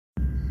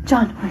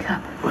John, wake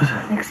up. What's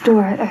that? Next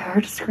door, I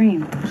heard a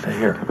scream. Stay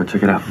here. Go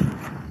check it out.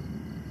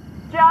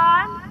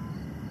 John?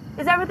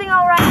 Is everything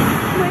all right?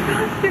 Oh my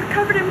God, you're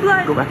covered in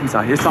blood. Go back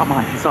inside. It's not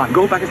mine. It's not.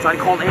 Go back inside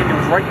and call an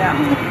ambulance right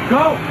now.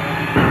 Go!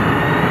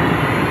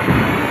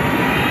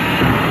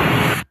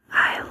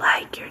 I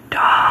like your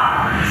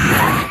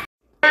dolls.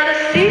 Not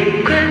a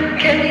secret,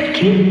 can you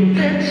keep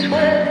it?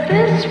 Swear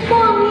this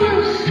one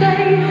you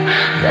save.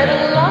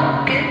 Better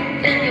lock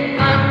it in your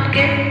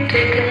pocket.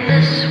 Taking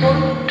this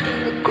one to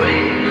the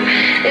grave.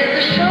 If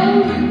the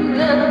show,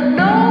 then I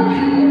know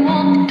you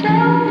won't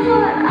tell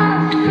what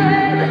I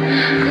said.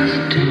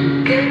 'Cause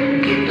two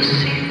can't keep a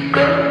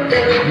secret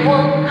if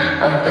one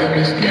of them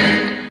is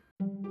dead.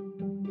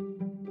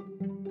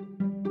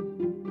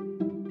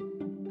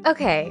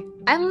 Okay,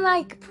 I'm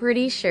like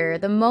pretty sure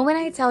the moment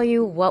I tell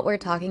you what we're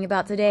talking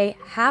about today,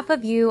 half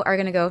of you are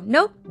gonna go,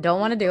 nope, don't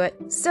want to do it.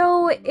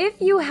 So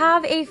if you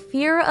have a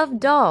fear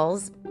of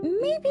dolls,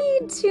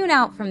 maybe tune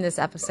out from this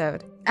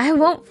episode. I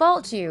won't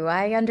fault you,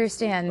 I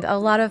understand. A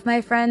lot of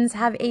my friends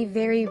have a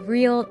very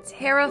real,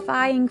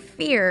 terrifying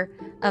fear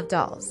of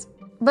dolls.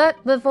 But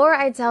before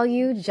I tell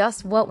you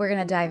just what we're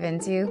gonna dive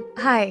into,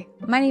 hi,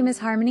 my name is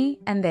Harmony,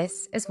 and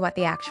this is What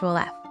the Actual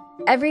F.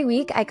 Every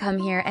week, I come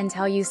here and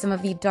tell you some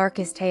of the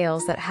darkest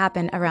tales that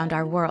happen around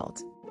our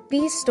world.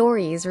 These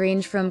stories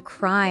range from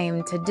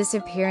crime to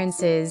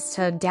disappearances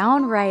to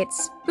downright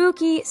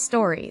spooky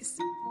stories.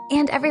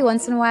 And every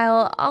once in a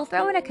while, I'll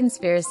throw in a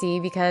conspiracy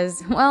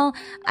because, well,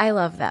 I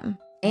love them.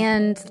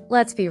 And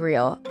let's be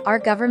real, our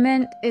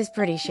government is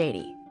pretty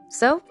shady.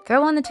 So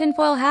throw on the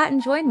tinfoil hat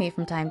and join me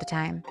from time to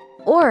time.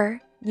 Or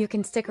you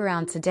can stick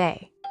around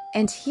today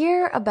and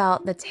hear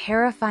about the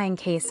terrifying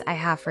case I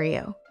have for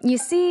you. You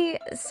see,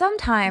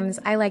 sometimes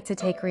I like to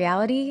take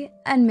reality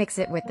and mix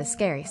it with the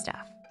scary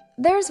stuff.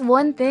 There's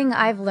one thing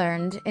I've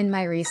learned in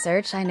my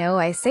research. I know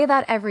I say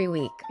that every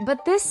week,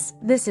 but this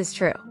is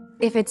true.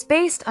 If it's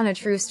based on a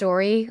true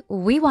story,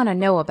 we want to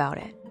know about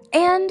it.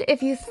 And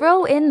if you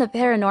throw in the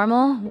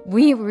paranormal,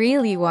 we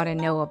really want to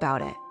know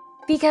about it.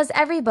 Because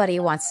everybody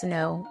wants to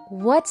know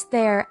what's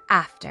there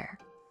after.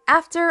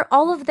 After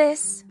all of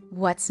this,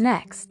 what's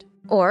next?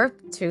 Or,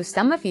 to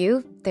some of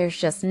you, there's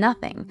just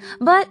nothing.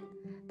 But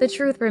the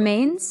truth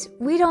remains,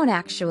 we don't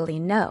actually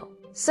know.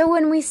 So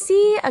when we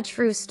see a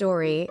true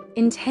story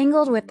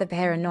entangled with the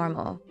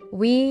paranormal,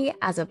 we,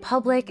 as a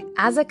public,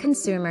 as a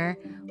consumer,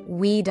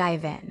 we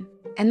dive in.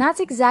 And that's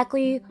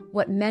exactly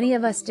what many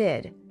of us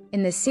did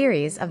in the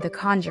series of The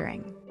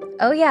Conjuring.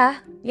 Oh yeah,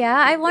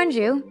 I warned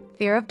you.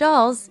 Fear of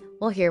dolls.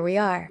 Well, here we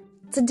are.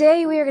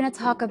 Today we are going to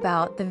talk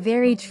about the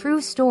very true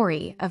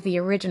story of the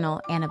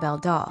original Annabelle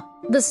doll.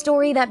 The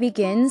story that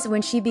begins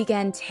when she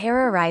began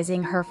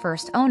terrorizing her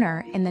first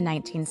owner in the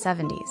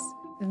 1970s.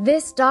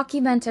 This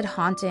documented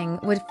haunting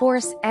would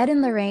force Ed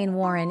and Lorraine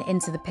Warren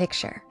into the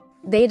picture.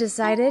 They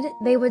decided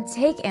they would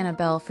take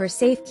Annabelle for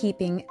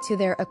safekeeping to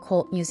their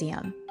occult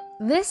museum.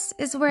 This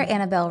is where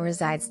Annabelle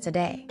resides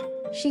today.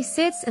 She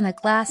sits in a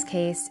glass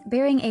case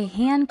bearing a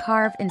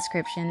hand-carved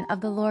inscription of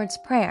the Lord's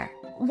Prayer,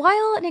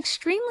 while an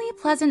extremely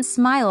pleasant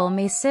smile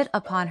may sit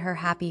upon her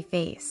happy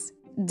face.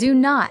 Do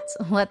not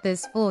let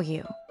this fool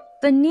you.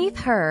 Beneath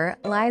her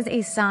lies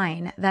a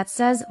sign that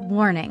says,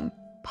 warning,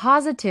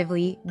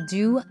 positively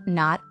do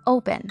not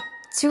open.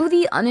 To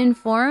the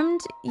uninformed,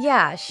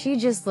 yeah, she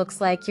just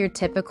looks like your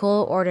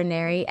typical,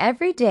 ordinary,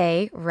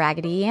 everyday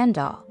Raggedy Ann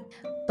doll.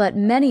 But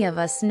many of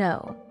us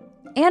know,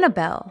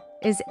 Annabelle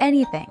is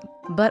anything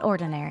but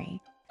ordinary.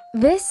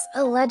 This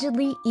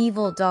allegedly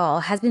evil doll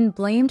has been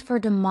blamed for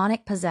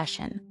demonic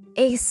possession,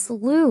 a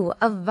slew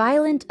of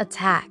violent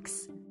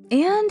attacks,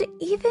 and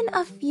even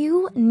a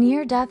few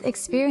near-death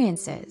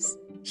experiences.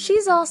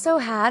 She's also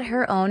had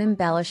her own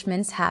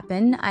embellishments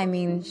happen. I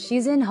mean,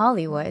 she's in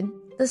Hollywood.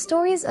 The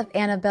stories of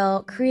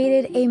Annabelle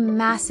created a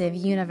massive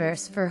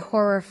universe for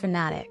horror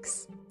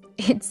fanatics.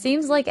 It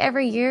seems like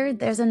every year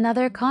there's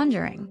another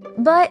Conjuring.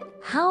 But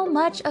how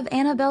much of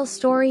Annabelle's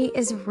story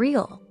is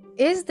real?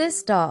 Is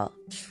this doll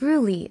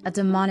truly a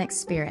demonic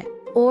spirit?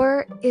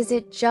 Or is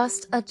it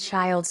just a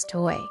child's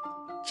toy?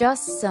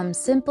 Just some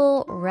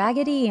simple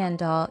Raggedy Ann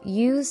doll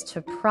used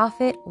to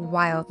profit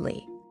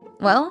wildly?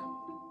 Well,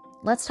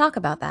 let's talk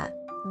about that.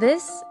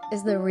 This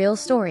is the real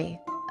story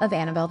of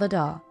Annabelle the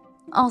doll.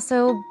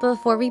 Also,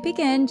 before we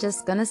begin,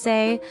 just gonna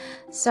say,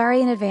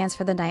 sorry in advance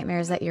for the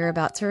nightmares that you're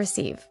about to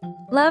receive.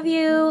 Love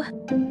you!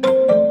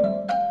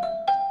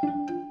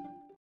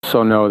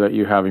 So know that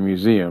you have a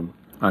museum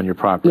on your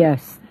property.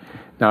 Yes.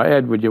 Now,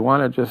 Ed, would you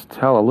want to just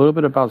tell a little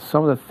bit about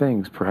some of the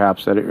things,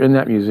 perhaps, that are in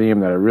that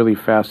museum that are really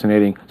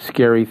fascinating,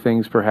 scary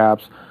things,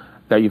 perhaps,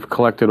 that you've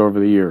collected over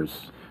the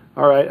years?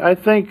 All right, I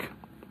think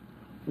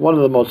one of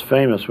the most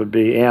famous would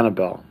be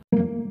Annabelle.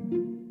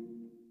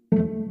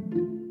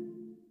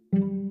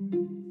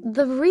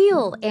 The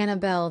real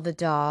Annabelle the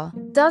doll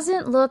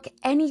doesn't look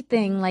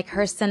anything like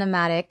her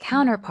cinematic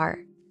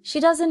counterpart. She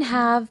doesn't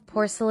have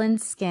porcelain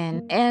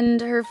skin, and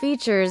her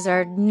features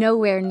are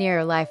nowhere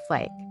near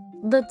lifelike.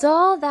 the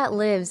doll that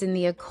lives in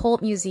the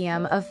occult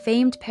museum of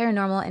famed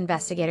paranormal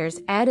investigators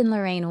Ed and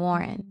Lorraine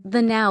Warren,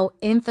 the now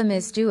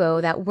infamous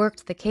duo that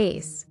worked the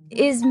case,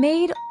 is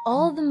made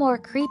all the more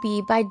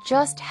creepy by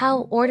just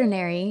how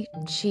ordinary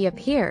she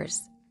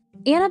appears.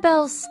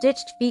 Annabelle's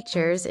stitched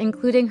features,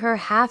 including her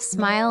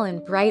half-smile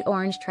and bright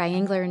orange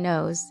triangular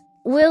nose,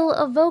 will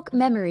evoke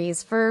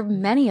memories for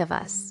many of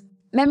us.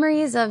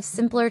 Memories of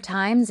simpler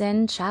times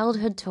and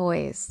childhood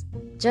toys.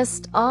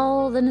 Just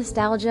all the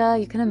nostalgia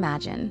you can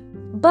imagine.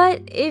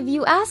 But if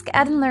you ask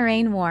Ed and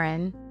Lorraine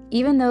Warren,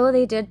 even though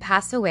they did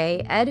pass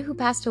away, Ed who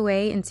passed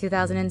away in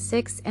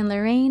 2006 and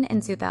Lorraine in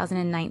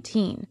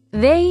 2019,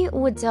 they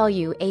would tell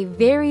you a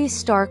very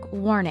stark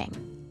warning.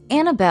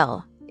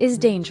 Annabelle is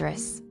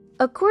dangerous.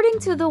 According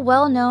to the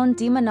well-known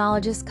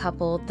demonologist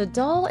couple, the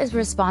doll is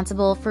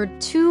responsible for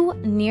 2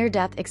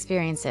 near-death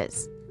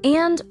experiences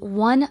and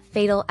 1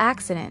 fatal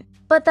accident.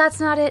 But that's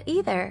not it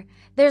either.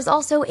 There's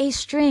also a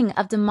string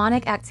of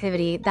demonic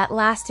activity that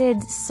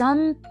lasted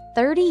some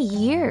 30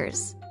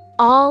 years,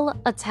 all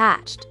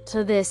attached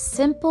to this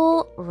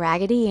simple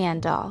Raggedy Ann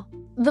doll.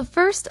 The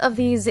first of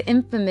these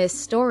infamous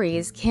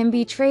stories can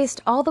be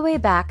traced all the way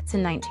back to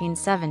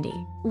 1970,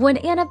 when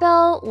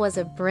Annabelle was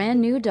a brand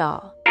new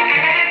doll.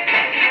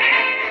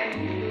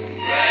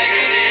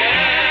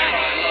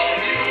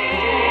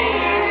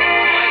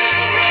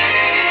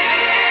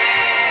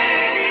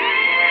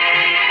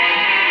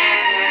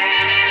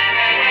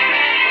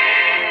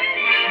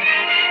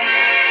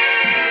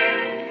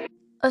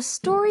 A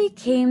story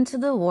came to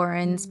the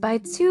Warrens by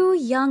 2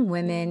 young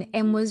women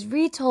and was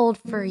retold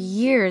for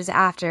years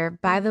after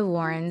by the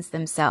Warrens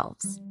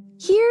themselves.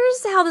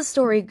 Here's how the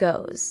story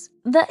goes.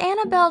 The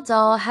Annabelle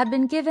doll had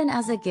been given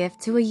as a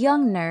gift to a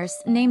young nurse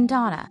named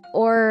Donna,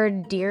 or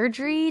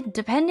Deirdre,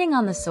 depending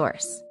on the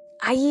source.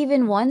 I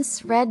even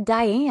once read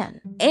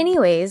Diane.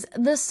 Anyways,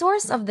 the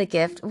source of the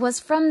gift was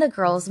from the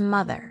girl's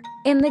mother,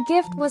 and the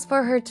gift was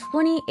for her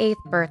 28th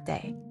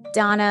birthday.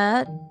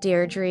 Donna,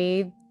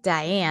 Deirdre,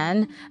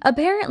 Diane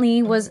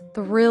apparently was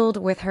thrilled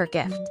with her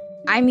gift.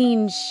 I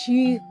mean,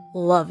 she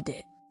loved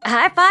it.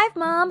 High five,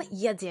 Mom!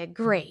 You did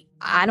great.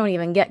 I don't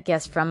even get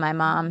gifts from my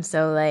mom,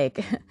 so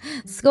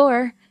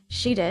score.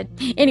 She did.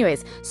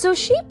 Anyways, so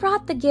she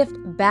brought the gift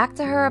back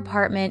to her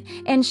apartment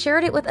and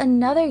shared it with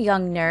another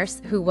young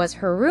nurse who was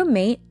her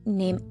roommate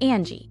named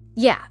Angie.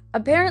 Yeah,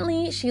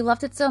 apparently she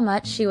loved it so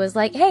much she was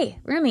like, hey,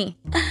 roomie,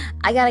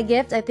 I got a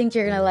gift I think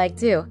you're gonna like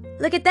too.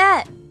 Look at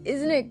that!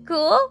 Isn't it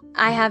cool?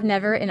 I have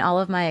never in all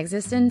of my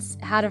existence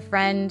had a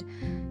friend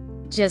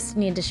just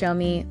need to show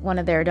me one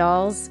of their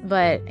dolls,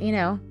 but,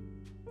 to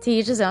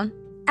each his own.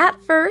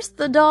 At first,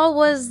 the doll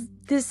was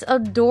this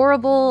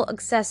adorable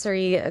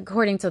accessory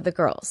according to the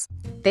girls.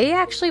 They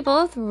actually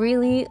both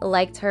really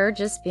liked her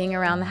just being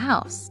around the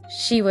house.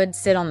 She would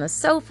sit on the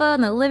sofa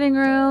in the living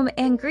room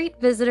and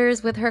greet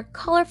visitors with her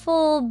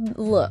colorful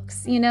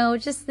looks,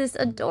 just this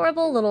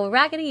adorable little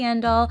Raggedy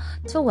Ann doll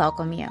to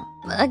welcome you.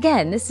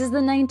 Again, this is the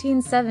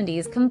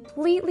 1970s,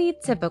 completely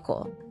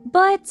typical.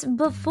 But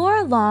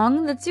before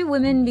long, the 2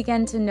 women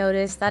began to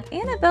notice that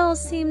Annabelle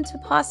seemed to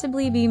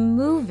possibly be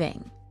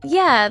moving.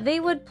 Yeah,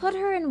 they would put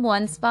her in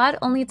one spot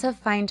only to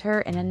find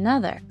her in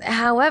another.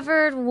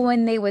 However,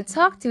 when they would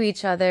talk to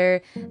each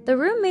other, the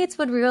roommates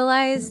would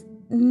realize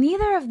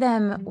neither of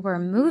them were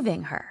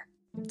moving her.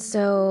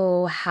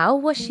 So how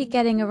was she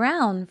getting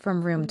around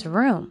from room to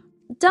room?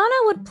 Donna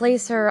would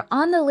place her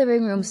on the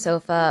living room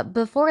sofa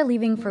before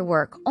leaving for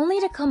work, only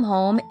to come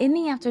home in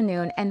the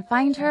afternoon and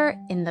find her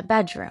in the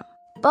bedroom.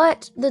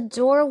 But the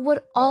door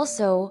would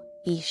also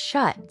be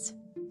shut.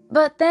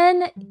 But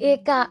then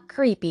it got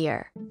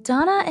creepier.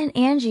 Donna and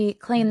Angie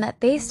claimed that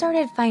they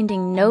started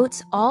finding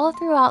notes all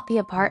throughout the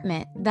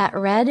apartment that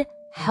read,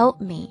 "Help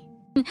me."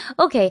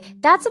 Okay,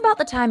 that's about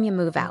the time you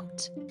move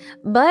out.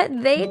 But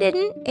they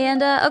didn't,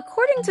 and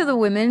according to the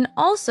women,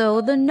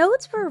 also, the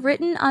notes were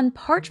written on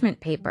parchment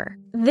paper.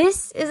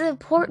 This is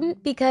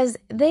important because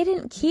they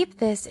didn't keep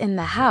this in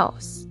the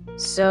house.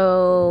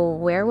 So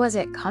where was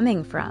it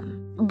coming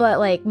from?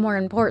 But more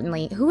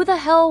importantly, who the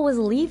hell was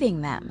leaving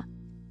them?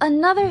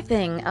 Another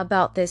thing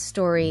about this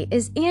story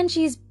is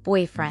Angie's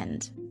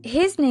boyfriend.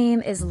 His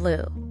name is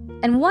Lou.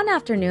 And one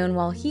afternoon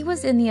while he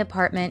was in the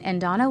apartment and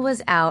Donna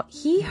was out,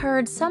 he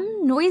heard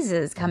some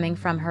noises coming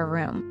from her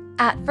room.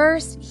 At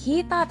first,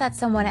 he thought that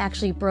someone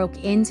actually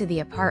broke into the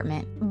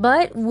apartment.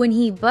 But when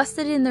he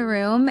busted in the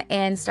room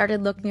and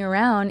started looking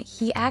around,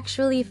 he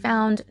actually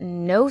found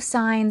no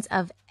signs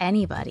of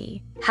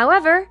anybody.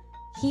 However,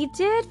 he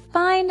did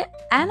find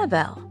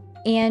Annabelle,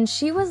 and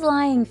she was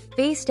lying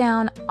face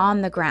down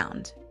on the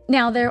ground.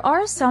 Now, there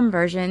are some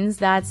versions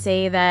that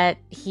say that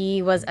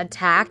he was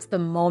attacked the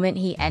moment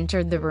he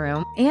entered the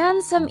room,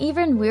 and some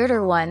even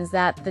weirder ones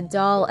that the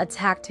doll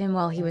attacked him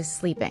while he was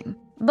sleeping.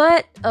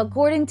 But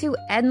according to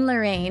Ed and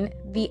Lorraine,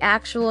 the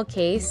actual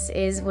case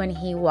is when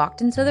he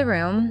walked into the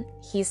room,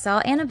 he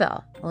saw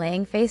Annabelle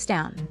laying face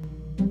down.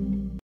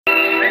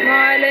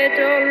 My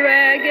little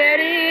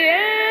Raggedy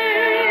Ann,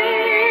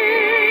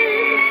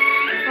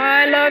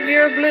 I love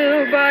your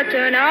blue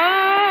button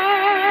eyes.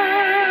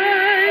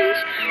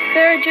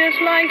 They're just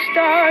like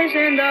stars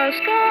in the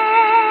skies.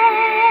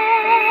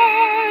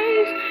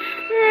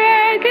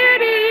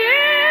 Raggedy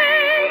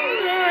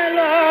Ann, I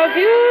love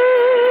you.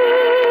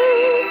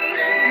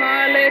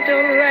 My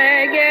little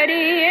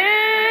Raggedy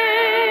Ann,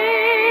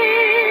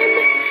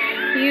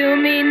 you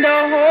mean the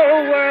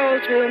whole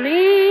world to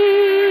me.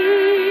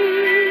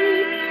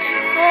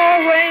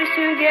 Always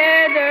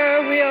together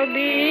we'll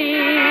be.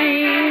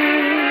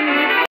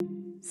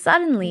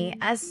 Suddenly,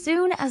 as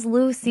soon as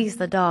Lou sees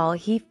the doll,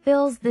 he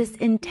feels this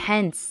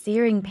intense,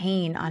 searing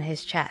pain on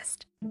his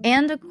chest.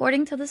 And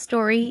according to the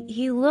story,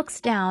 he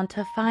looks down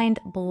to find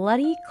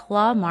bloody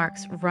claw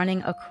marks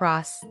running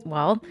across,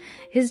 well,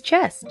 his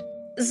chest.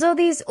 So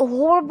these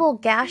horrible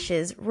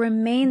gashes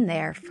remain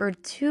there for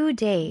 2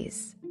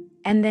 days.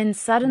 And then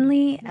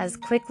suddenly, as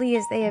quickly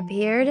as they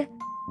appeared,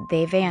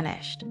 they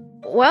vanished.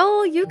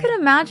 Well, you can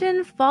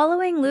imagine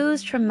following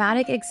Lou's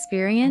traumatic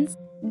experience,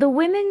 the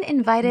women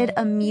invited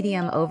a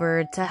medium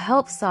over to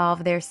help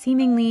solve their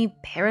seemingly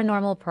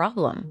paranormal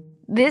problem.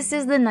 This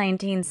is the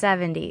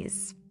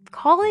 1970s.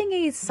 Calling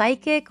a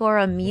psychic or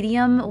a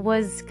medium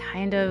was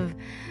kind of,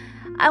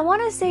 I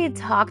want to say,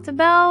 talked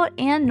about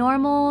and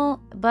normal,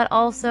 but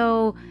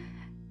also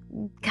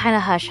kind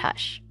of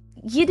hush-hush.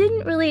 You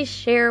didn't really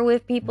share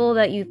with people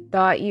that you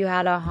thought you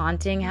had a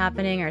haunting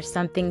happening or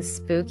something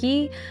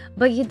spooky,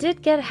 but you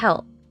did get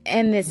help.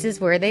 And this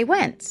is where they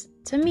went,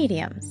 to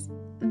mediums.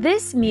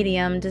 This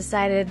medium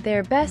decided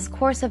their best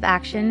course of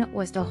action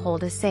was to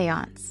hold a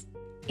seance.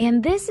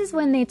 And this is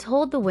when they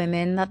told the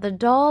women that the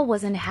doll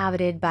was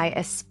inhabited by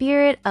a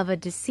spirit of a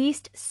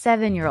deceased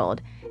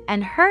 7-year-old,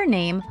 and her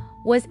name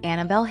was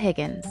Annabelle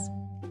Higgins.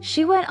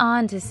 She went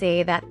on to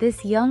say that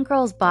this young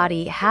girl's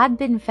body had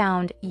been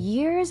found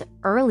years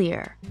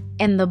earlier,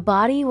 and the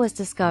body was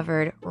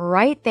discovered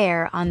right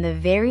there on the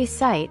very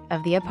site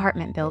of the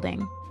apartment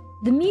building.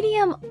 The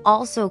medium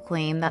also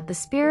claimed that the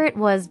spirit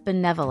was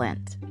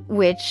benevolent,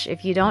 which,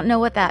 if you don't know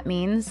what that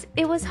means,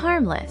 it was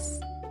harmless.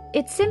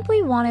 It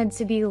simply wanted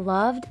to be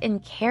loved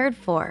and cared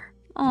for.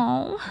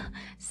 Oh,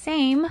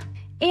 same.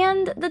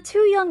 And the 2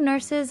 young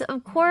nurses,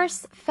 of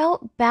course,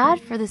 felt bad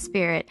for the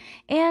spirit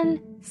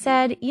and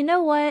said, you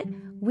know what?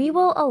 We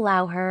will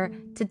allow her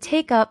to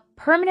take up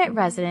permanent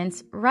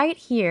residence right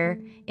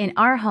here in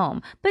our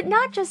home. But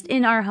not just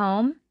in our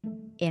home,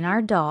 in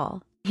our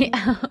doll.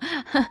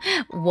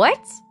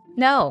 What?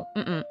 No.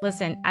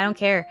 Listen, I don't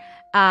care.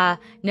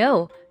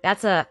 No,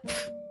 that's a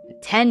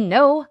 10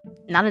 no.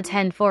 Not a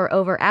 10 for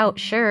over out,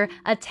 sure.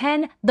 A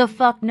 10 the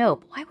fuck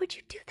nope. Why would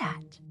you do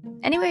that?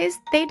 Anyways,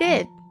 they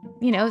did.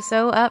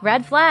 So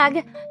red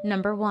flag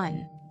number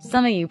 1.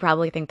 Some of you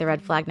probably think the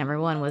red flag number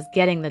 1 was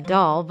getting the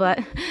doll, but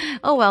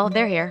oh well,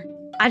 they're here.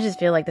 I just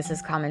feel like this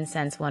is common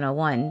sense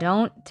 101.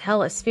 Don't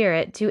tell a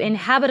spirit to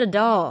inhabit a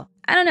doll.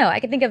 I don't know, I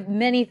can think of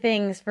many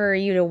things for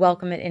you to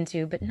welcome it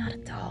into, but not a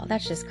doll.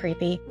 That's just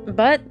creepy.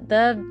 But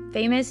the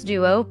famous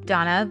duo,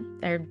 Donna,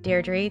 or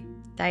Deirdre,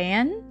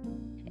 Diane?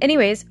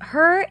 Anyways,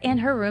 her and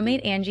her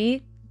roommate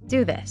Angie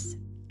do this.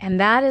 And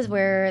that is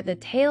where the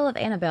tale of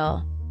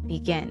Annabelle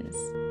begins.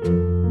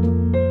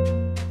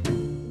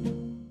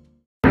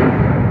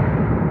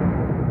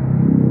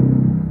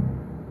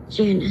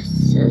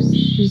 Janice says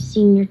she's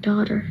seen your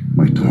daughter.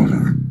 My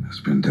daughter has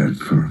been dead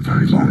for a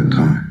very long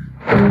time.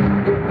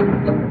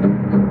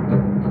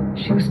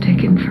 She was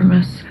taken from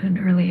us at an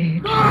early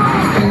age.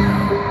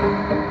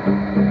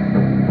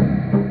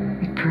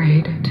 We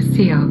prayed to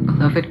see our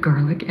beloved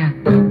girl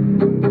again.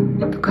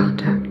 The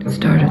contact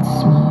started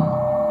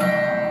small,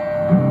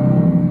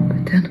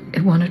 but then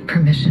it wanted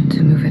permission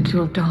to move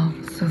into a doll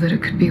so that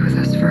it could be with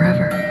us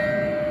forever.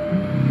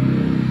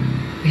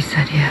 We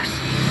said yes.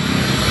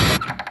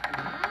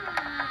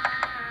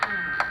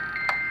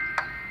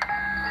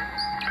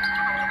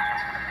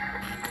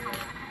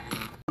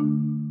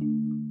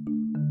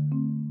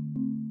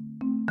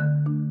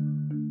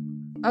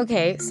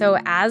 Okay, so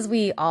as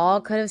we all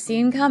could have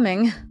seen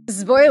coming,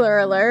 spoiler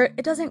alert,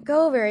 it doesn't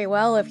go very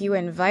well if you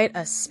invite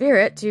a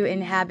spirit to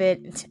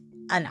inhabit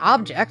an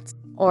object,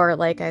 or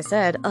like I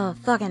said, a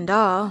fucking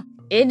doll.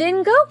 It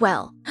didn't go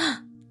well.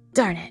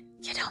 Darn it,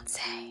 you don't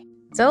say.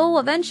 So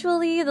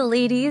eventually the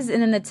ladies,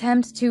 in an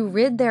attempt to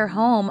rid their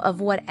home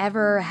of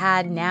whatever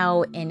had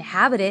now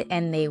inhabited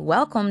and they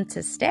welcomed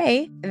to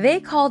stay, they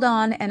called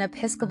on an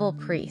Episcopal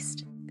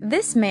priest.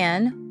 This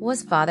man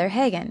was Father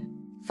Hagen.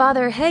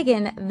 Father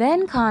Hagen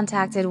then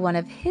contacted one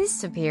of his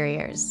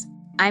superiors.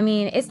 I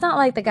mean, it's not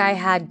like the guy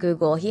had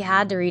Google. He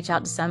had to reach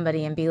out to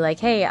somebody and be like,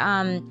 hey,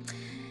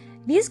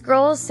 these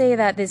girls say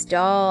that this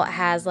doll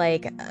has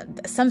like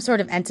some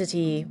sort of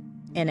entity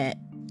in it.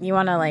 You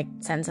want to like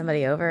send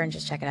somebody over and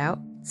just check it out?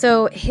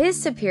 So his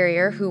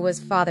superior, who was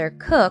Father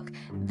Cook,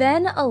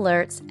 then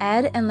alerts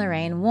Ed and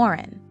Lorraine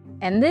Warren.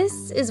 And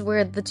this is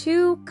where the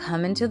two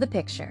come into the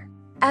picture.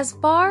 As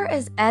far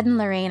as Ed and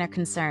Lorraine are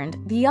concerned,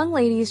 the young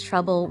ladies'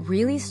 trouble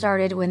really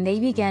started when they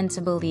began to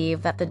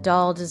believe that the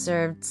doll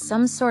deserved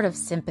some sort of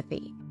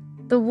sympathy.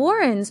 The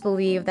Warrens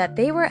believed that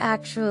they were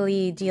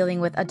actually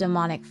dealing with a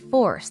demonic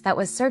force that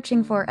was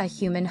searching for a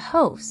human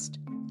host.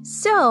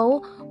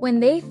 So, when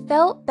they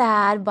felt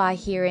bad by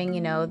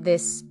hearing,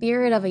 this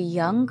spirit of a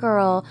young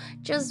girl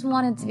just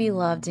wanted to be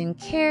loved and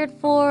cared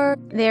for,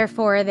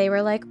 therefore they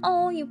were like,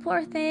 oh, you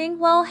poor thing.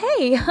 Well,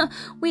 hey,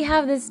 we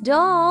have this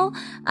doll.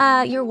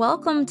 You're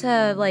welcome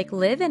to,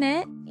 live in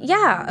it.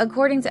 Yeah,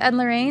 according to Ed and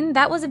Lorraine,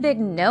 that was a big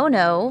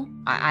no-no.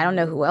 I don't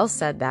know who else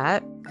said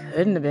that.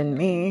 Couldn't have been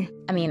me.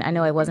 I mean, I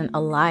know I wasn't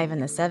alive in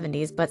the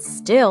 70s, but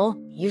still,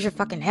 use your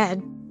fucking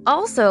head.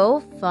 Also,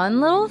 fun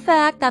little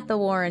fact that the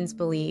Warrens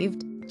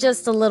believed.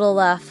 Just a little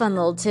fun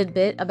little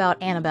tidbit about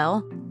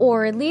Annabelle,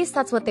 or at least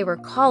that's what they were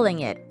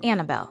calling it,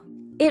 Annabelle.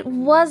 It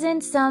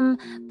wasn't some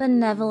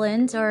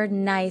benevolent or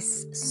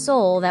nice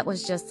soul that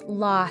was just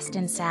lost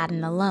and sad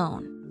and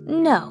alone.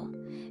 No,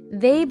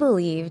 they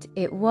believed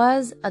it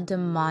was a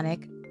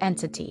demonic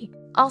entity.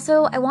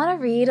 Also, I want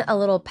to read a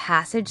little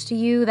passage to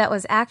you that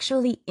was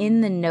actually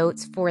in the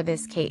notes for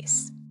this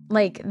case.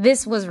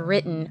 This was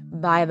written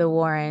by the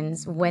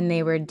Warrens when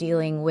they were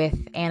dealing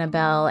with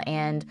Annabelle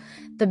and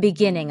the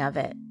beginning of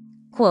it.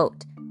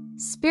 Quote,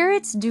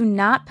 spirits do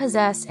not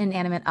possess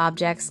inanimate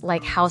objects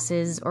like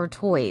houses or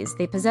toys.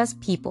 They possess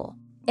people.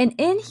 An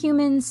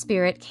inhuman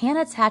spirit can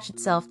attach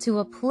itself to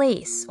a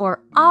place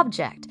or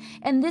object,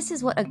 and this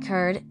is what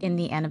occurred in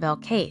the Annabelle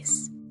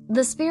case.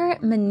 The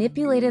spirit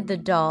manipulated the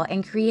doll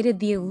and created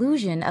the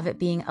illusion of it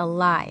being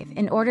alive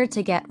in order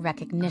to get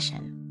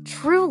recognition.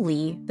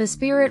 Truly, the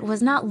spirit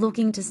was not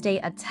looking to stay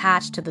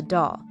attached to the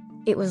doll.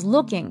 It was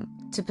looking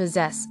to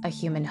possess a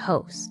human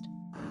host.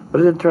 But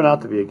it didn't turn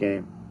out to be a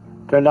game.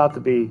 It turned out to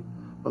be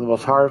one of the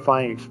most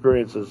horrifying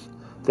experiences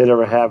they'd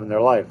ever have in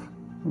their life.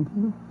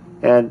 Mm-hmm.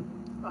 And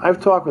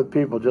I've talked with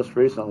people just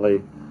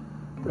recently,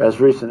 as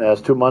recent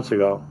as 2 months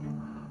ago,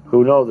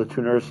 who know the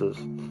two nurses.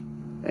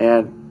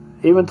 And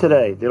even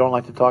today, they don't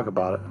like to talk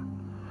about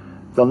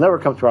it. They'll never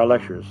come to our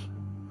lectures.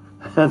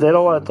 They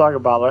don't want to talk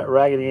about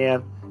Raggedy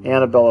Ann,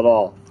 Annabelle at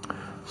all.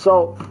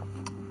 So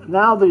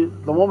now the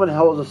woman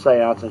holds a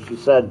seance, and she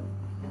said,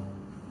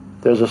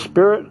 there's a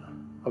spirit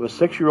of a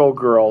 6-year-old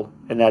girl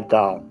in that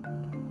doll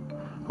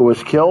who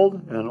was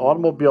killed in an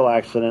automobile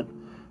accident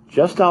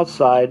just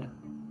outside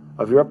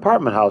of your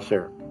apartment house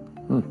here.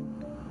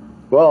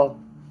 Well,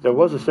 there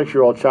was a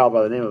 6-year-old child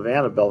by the name of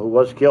Annabelle who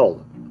was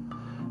killed.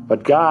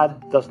 But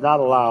God does not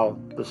allow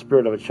the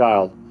spirit of a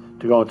child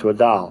to go into a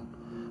doll.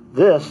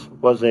 This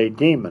was a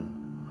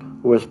demon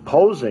who was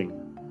posing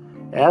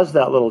as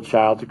that little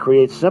child to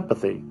create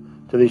sympathy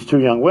to these two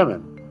young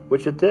women,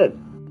 which it did.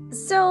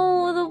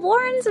 So the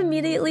Warrens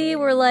immediately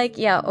were like,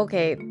 yeah,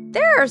 okay,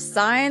 there are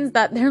signs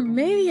that there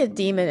may be a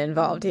demon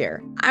involved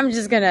here. I'm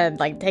just gonna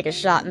take a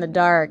shot in the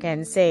dark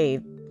and say,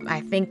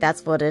 I think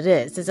that's what it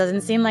is. This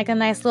doesn't seem like a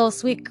nice little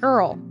sweet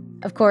girl.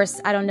 Of course,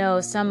 I don't know,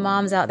 some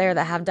moms out there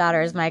that have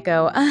daughters might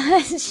go,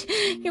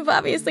 you've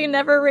obviously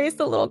never raised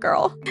a little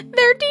girl.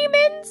 They're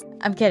demons.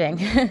 I'm kidding.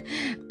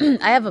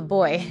 I have a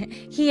boy.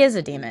 He is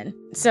a demon.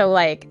 So,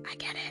 I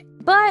get it.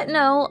 But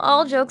no,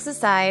 all jokes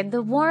aside,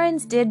 the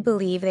Warrens did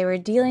believe they were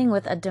dealing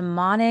with a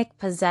demonic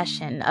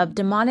possession of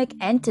demonic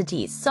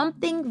entities.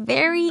 Something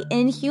very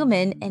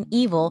inhuman and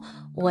evil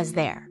was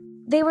there.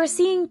 They were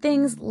seeing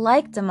things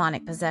like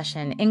demonic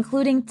possession,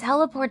 including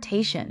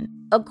teleportation.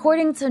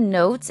 According to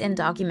notes and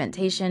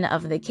documentation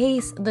of the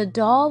case, the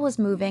doll was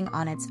moving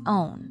on its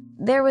own.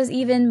 There was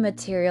even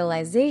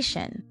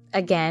materialization.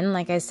 Again,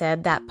 like I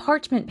said, that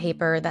parchment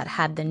paper that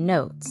had the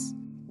notes.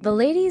 The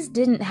ladies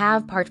didn't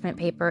have parchment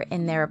paper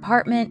in their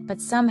apartment, but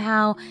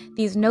somehow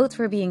these notes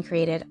were being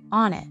created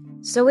on it.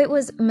 So it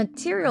was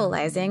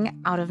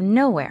materializing out of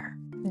nowhere.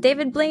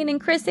 David Blaine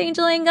and Chris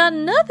Angel ain't got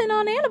nothing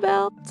on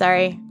Annabelle.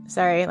 Sorry,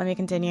 let me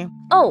continue.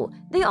 Oh,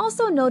 they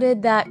also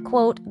noted that,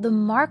 quote, the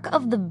mark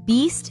of the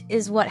beast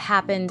is what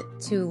happened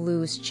to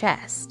Lou's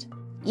chest.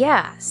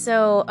 Yeah,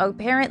 so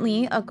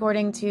apparently,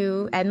 according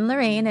to Ed and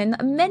Lorraine, and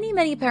many,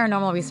 many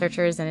paranormal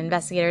researchers and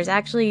investigators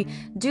actually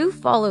do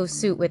follow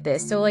suit with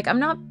this. So, I'm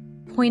not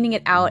pointing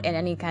it out in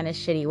any kind of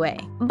shitty way.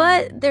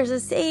 But there's a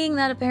saying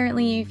that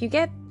apparently if you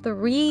get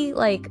 3,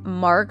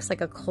 marks,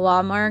 like a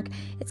claw mark,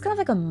 it's kind of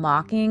like a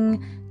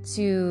mocking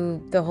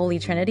to the Holy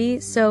Trinity,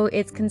 so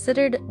it's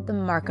considered the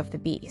mark of the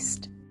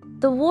beast.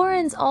 The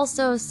Warrens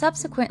also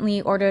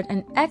subsequently ordered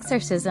an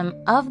exorcism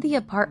of the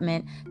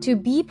apartment to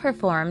be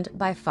performed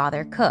by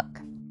Father Cook.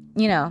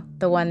 You know,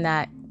 the one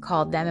that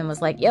called them and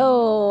was like,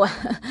 yo,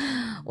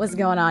 what's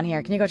going on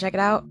here? Can you go check it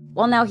out?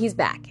 Well, now he's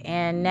back,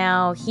 and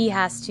now he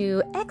has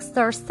to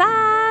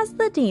exorcise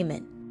the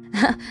demon.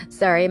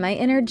 Sorry, my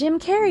inner Jim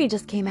Carrey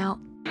just came out.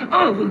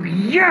 Oh,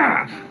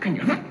 yeah! Can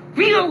you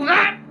feel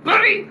that,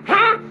 buddy?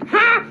 Huh?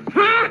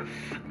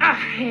 I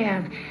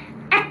have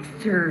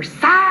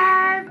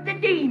exorcised the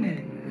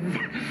demons.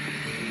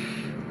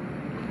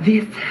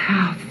 This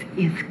house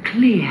is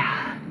clear.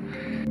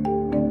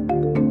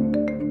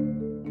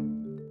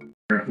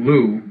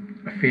 Lou,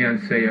 a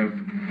fiance of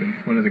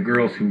one of the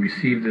girls who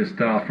received this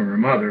doll from her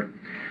mother,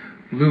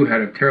 Lou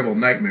had a terrible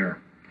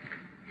nightmare.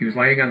 He was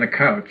laying on the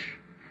couch.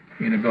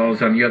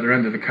 Annabelle's on the other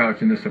end of the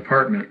couch in this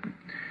apartment.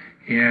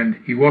 And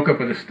he woke up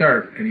with a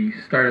start, and he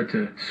started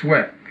to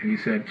sweat. And he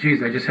said,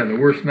 geez, I just had the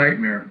worst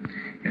nightmare.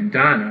 And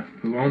Donna,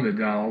 who owned the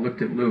doll,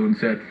 looked at Lou and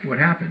said, "What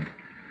happened?"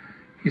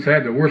 He said, "I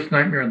had the worst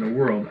nightmare in the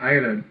world. I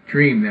had a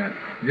dream that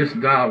this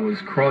doll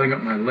was crawling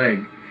up my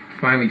leg,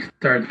 finally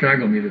started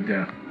strangling me to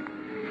death."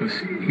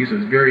 He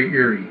was very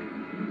eerie.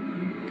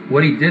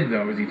 What he did,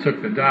 though, is he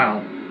took the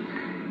doll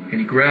and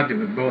he grabbed it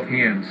with both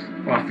hands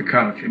off the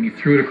couch and he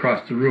threw it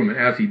across the room. And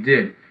as he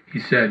did, he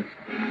said,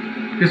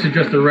 "This is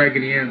just a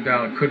Raggedy Ann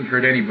doll. It couldn't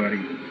hurt anybody."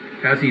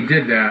 As he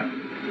did that,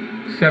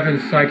 7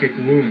 psychic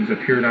wounds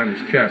appeared on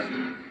his chest,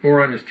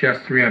 4 on his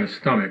chest, 3 on his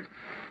stomach.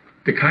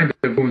 The kind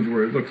of wounds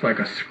where it looks like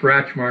a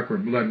scratch mark where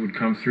blood would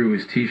come through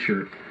his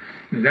t-shirt.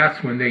 And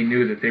that's when they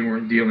knew that they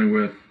weren't dealing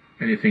with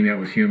anything that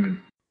was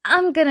human.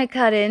 I'm gonna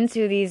cut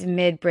into these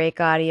mid-break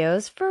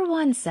audios for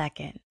 1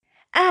 second.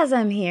 As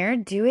I'm here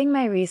doing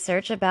my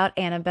research about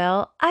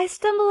Annabelle, I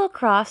stumble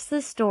across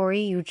the story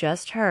you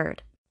just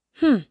heard.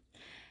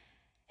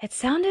 It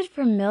sounded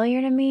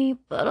familiar to me,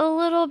 but a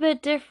little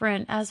bit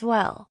different as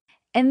well.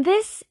 And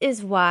this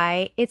is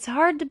why it's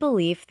hard to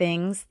believe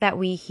things that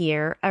we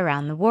hear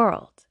around the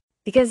world.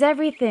 Because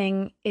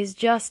everything is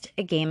just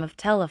a game of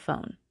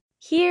telephone.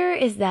 Here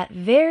is that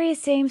very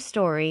same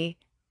story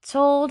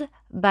told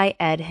by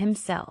Ed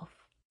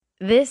himself.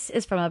 This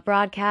is from a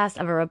broadcast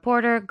of a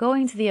reporter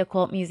going to the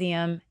Occult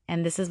Museum,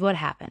 and this is what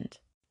happened.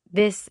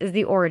 This is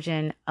the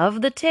origin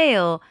of the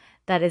tale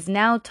that is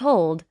now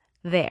told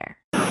there.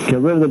 Get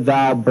rid of the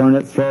doll, burn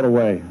it, throw it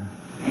away.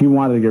 He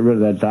wanted to get rid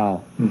of that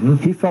doll.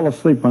 He fell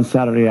asleep one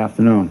Saturday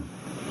afternoon.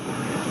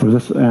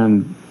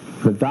 And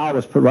the doll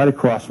was put right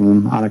across from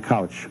him on a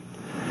couch.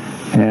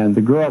 And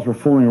the girls were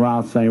fooling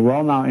around saying,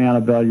 "Well, now,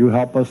 Annabelle, you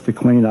help us to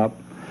clean up."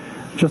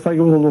 Just like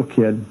it was a little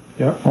kid.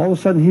 Yeah. All of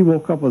a sudden, he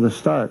woke up with a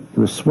start. He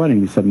was sweating.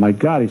 He said, "My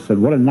God," he said,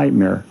 "what a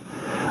nightmare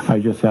I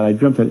just had. I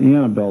dreamt that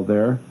Annabelle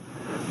there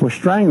was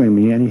strangling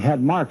me, and he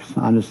had marks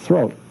on his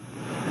throat.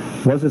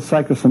 Was it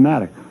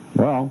psychosomatic?"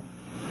 Well,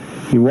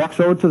 he walks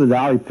over to the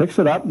doll, he picks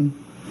it up, and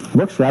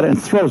looks at it,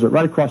 and throws it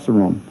right across the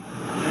room.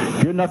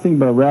 "You're nothing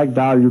but a rag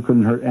doll. You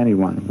couldn't hurt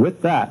anyone."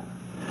 With that,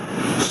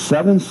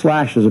 7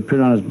 slashes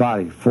appeared on his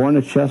body, 4 in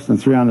the chest and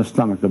 3 on the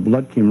stomach. The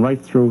blood came right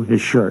through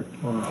his shirt.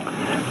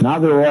 Now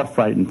they were all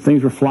frightened.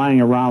 Things were flying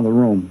around the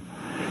room.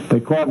 They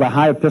called the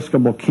High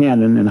Episcopal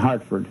Canon in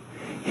Hartford.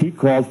 He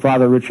called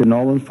Father Richard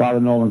Nolan. Father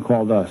Nolan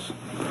called us.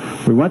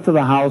 We went to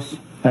the house.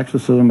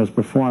 Exorcism was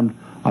performed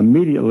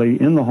immediately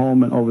in the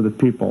home and over the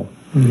people.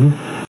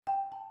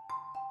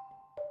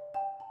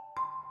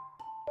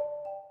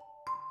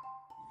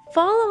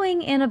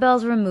 Following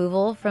Annabelle's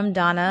removal from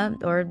Donna,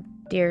 or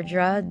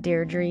Diana,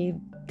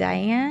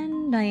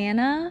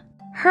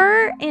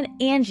 her and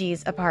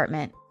Angie's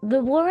apartment,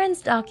 the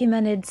Warrens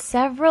documented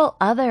several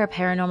other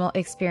paranormal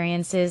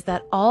experiences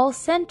that all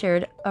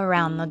centered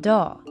around the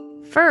doll.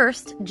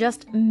 First,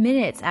 just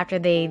minutes after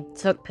they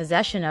took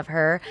possession of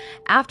her,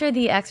 after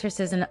the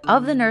exorcism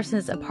of the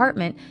nurse's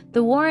apartment,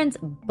 the Warrens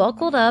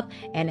buckled up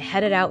and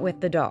headed out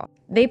with the doll.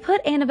 They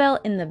put Annabelle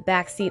in the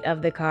backseat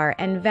of the car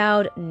and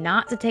vowed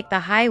not to take the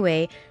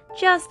highway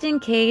just in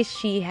case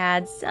she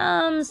had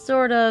some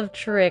sort of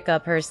trick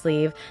up her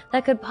sleeve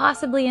that could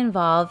possibly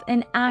involve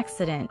an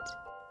accident.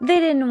 They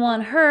didn't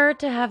want her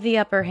to have the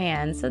upper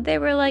hand, so they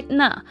were like,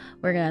 "Nah,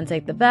 we're gonna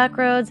take the back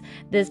roads,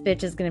 this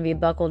bitch is gonna be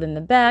buckled in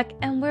the back,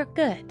 and we're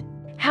good."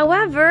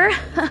 However,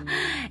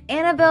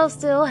 Annabelle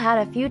still had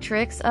a few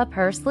tricks up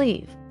her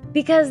sleeve,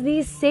 because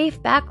these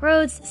safe back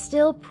roads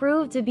still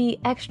proved to be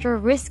extra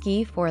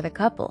risky for the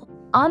couple.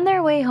 On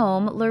their way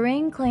home,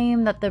 Lorraine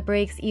claimed that the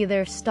brakes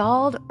either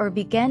stalled or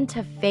began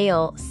to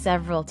fail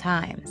several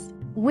times,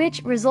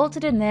 which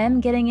resulted in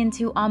them getting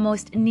into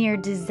almost near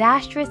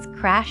disastrous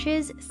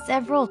crashes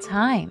several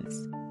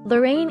times.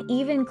 Lorraine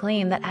even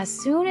claimed that as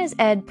soon as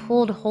Ed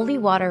pulled holy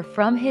water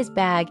from his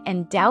bag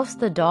and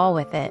doused the doll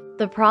with it,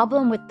 the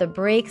problem with the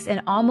brakes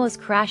and almost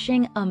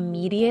crashing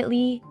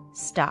immediately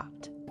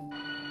stopped.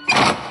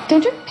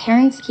 Don't your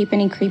parents keep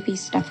any creepy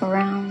stuff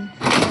around?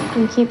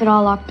 And keep it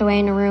all locked away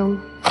in a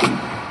room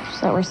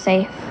so that we're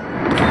safe.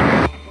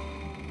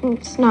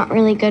 It's not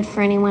really good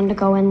for anyone to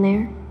go in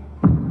there.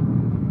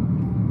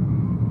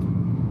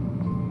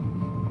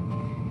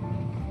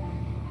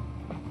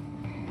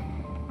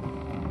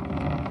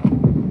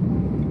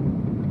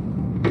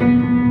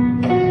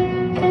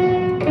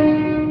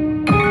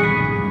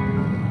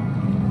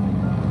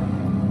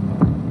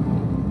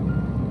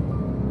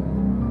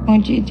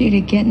 What'd you do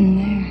to get in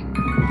there?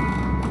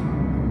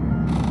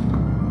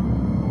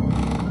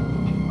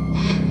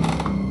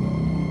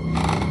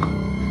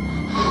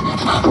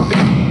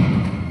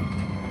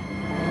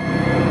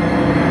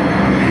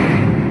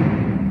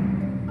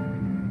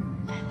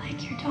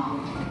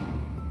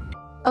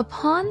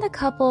 Upon the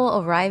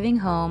couple arriving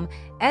home,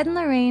 Ed and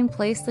Lorraine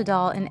placed the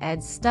doll in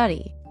Ed's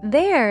study.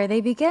 There, they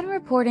began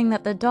reporting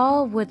that the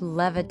doll would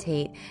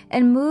levitate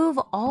and move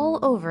all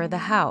over the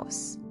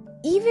house.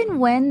 Even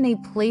when they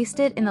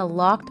placed it in a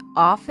locked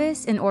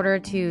office in order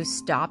to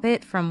stop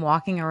it from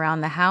walking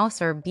around the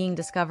house or being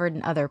discovered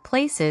in other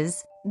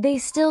places, they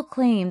still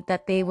claimed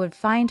that they would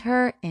find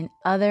her in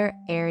other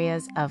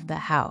areas of the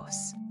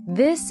house.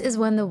 This is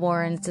when the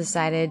Warrens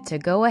decided to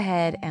go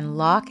ahead and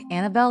lock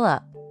Annabelle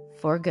up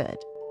for good.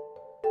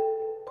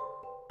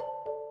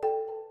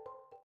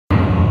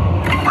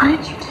 What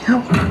did you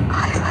do?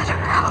 I let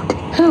her out.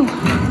 Who?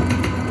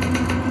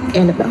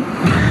 Annabelle.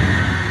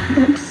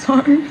 I'm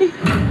sorry.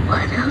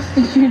 What else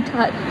did you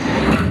touch?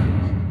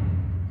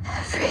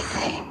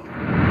 Everything.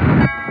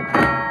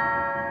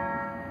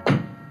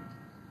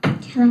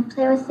 Can I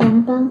play with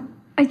Annabelle?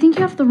 I think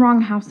you have the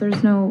wrong house.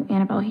 There's no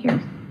Annabelle here.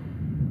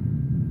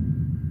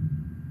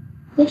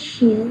 Yes,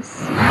 she is.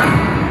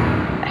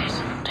 I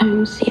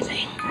sometimes see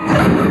things.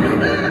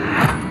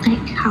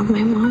 Like how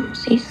my mom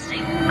sees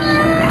things.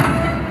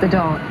 The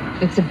doll,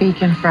 it's a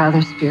beacon for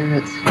other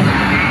spirits.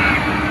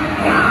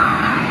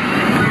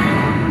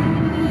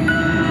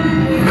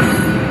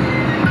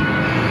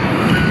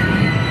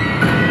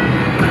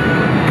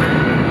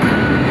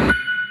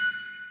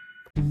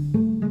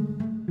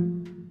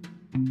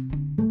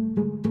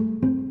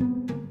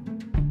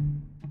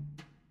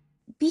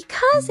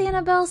 Because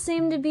Annabelle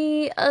seemed to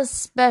be a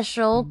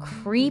special,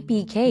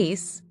 creepy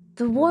case,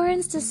 the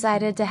Warrens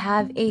decided to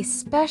have a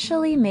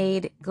specially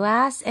made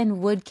glass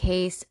and wood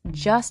case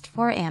just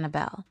for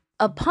Annabelle,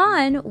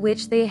 upon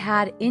which they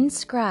had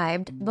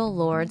inscribed the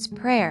Lord's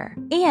Prayer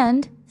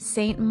and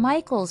St.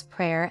 Michael's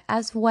Prayer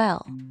as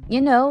well.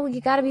 You know, you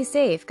gotta be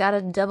safe,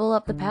 gotta double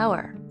up the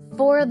power.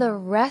 For the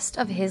rest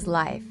of his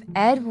life,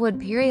 Ed would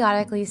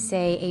periodically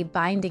say a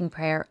binding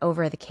prayer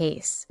over the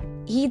case.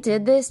 He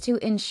did this to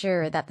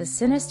ensure that the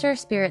sinister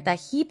spirit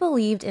that he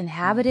believed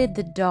inhabited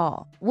the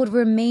doll would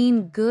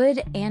remain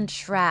good and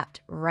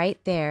trapped right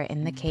there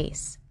in the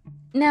case.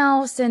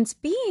 Now, since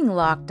being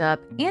locked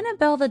up,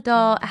 Annabelle the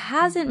doll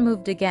hasn't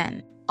moved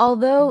again,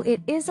 although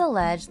it is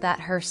alleged that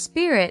her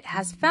spirit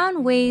has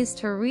found ways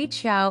to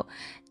reach out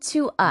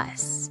to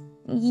us.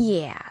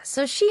 Yeah,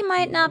 so she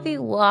might not be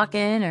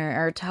walking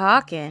or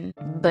talking,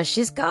 but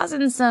she's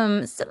causing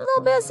some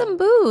little bit of some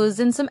booze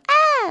and some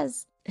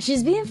ass.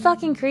 She's being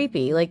fucking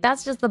creepy, like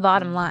that's just the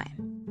bottom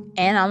line.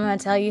 And I'm gonna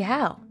tell you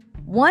how.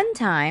 One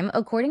time,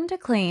 according to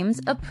claims,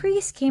 a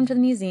priest came to the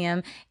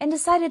museum and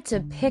decided to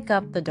pick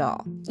up the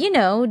doll. You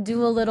know,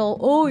 do a little,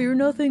 oh, you're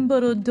nothing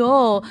but a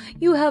doll,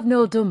 you have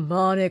no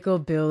demonic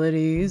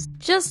abilities.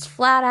 Just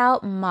flat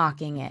out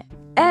mocking it.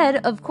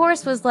 Ed, of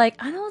course, was like,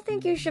 I don't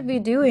think you should be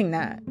doing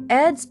that.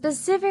 Ed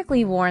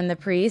specifically warned the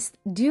priest,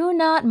 do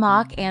not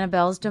mock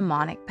Annabelle's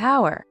demonic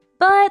power.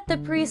 But the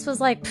priest was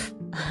like,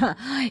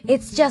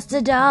 it's just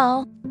a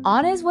doll.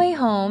 On his way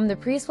home, the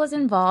priest was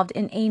involved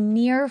in a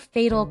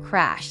near-fatal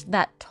crash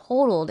that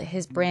totaled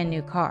his brand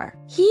new car.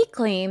 He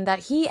claimed that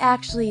he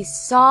actually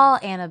saw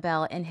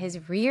Annabelle in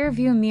his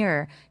rear-view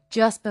mirror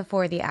just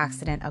before the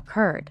accident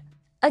occurred.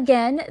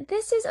 Again,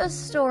 this is a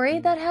story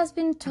that has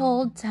been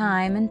told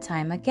time and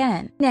time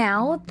again.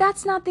 Now,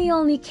 that's not the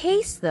only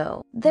case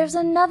though. There's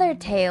another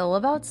tale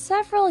about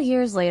several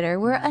years later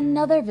where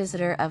another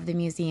visitor of the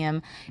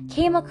museum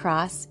came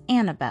across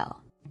Annabelle.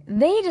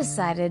 They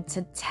decided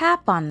to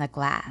tap on the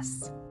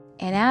glass.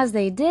 And as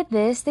they did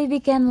this, they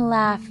began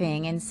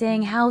laughing and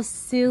saying how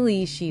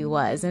silly she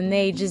was, and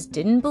they just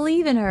didn't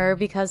believe in her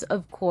because,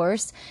 of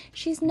course,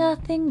 she's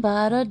nothing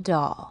but a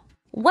doll.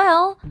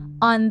 Well,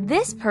 on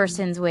this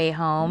person's way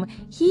home,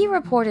 he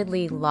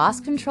reportedly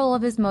lost control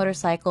of his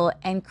motorcycle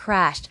and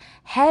crashed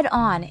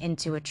head-on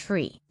into a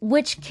tree,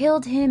 which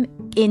killed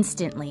him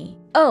instantly.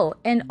 Oh,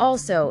 and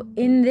also,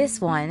 in this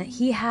one,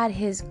 he had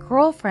his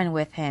girlfriend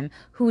with him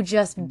who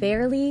just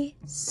barely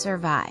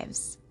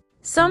survives.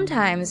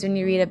 Sometimes when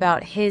you read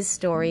about his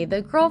story,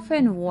 the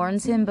girlfriend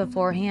warns him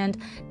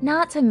beforehand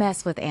not to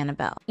mess with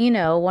Annabelle. You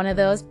know, one of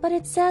those, but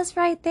it says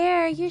right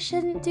there, you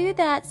shouldn't do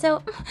that,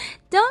 so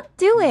don't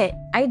do it.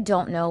 I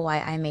don't know why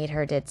I made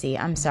her ditzy.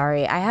 I'm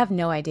sorry. I have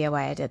no idea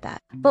why I did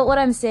that. But what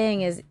I'm saying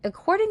is,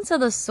 according to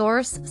the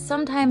source,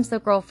 sometimes the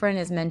girlfriend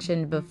is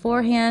mentioned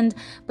beforehand,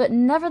 but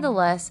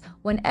nevertheless,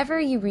 whenever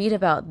you read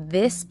about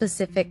this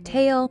specific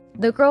tale,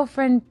 the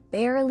girlfriend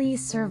barely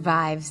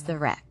survives the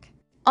wreck.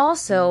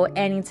 Also,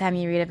 anytime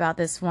you read about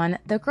this one,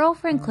 the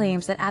girlfriend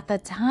claims that at the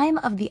time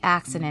of the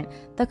accident,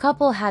 the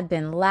couple had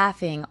been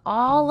laughing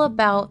all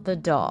about the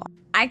doll.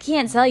 I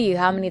can't tell you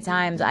how many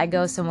times I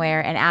go somewhere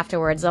and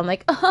afterwards I'm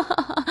like,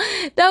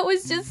 that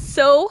was just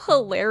so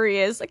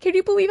hilarious. I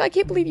can't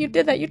believe you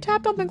did that. You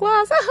tapped on the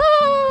glass.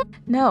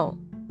 No,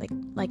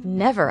 like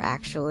never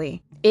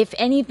actually. If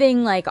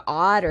anything like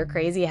odd or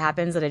crazy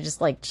happens that I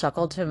just like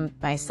chuckle to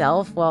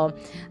myself, well,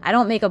 I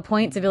don't make a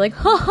point to be like,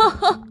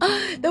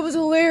 that was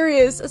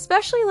hilarious,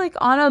 especially like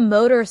on a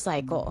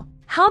motorcycle.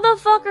 How the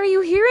fuck are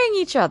you hearing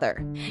each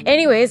other?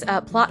 Anyways,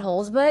 plot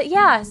holes, but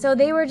yeah, so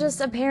they were just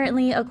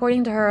apparently,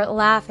 according to her,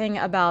 laughing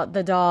about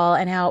the doll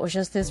and how it was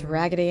just this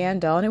Raggedy Ann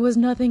doll and it was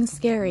nothing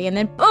scary. And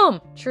then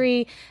boom,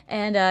 tree,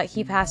 and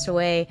he passed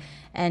away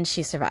and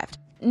she survived.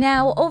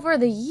 Now, over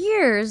the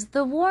years,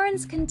 the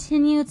Warrens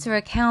continued to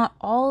recount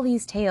all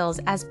these tales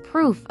as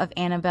proof of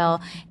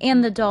Annabelle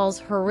and the doll's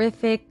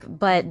horrific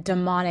but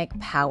demonic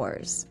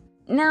powers.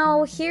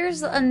 Now,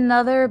 here's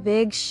another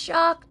big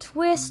shock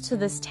twist to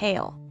this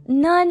tale.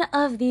 None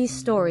of these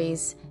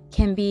stories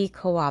can be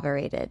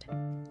corroborated.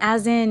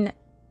 As in,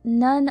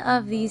 none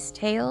of these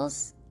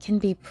tales can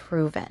be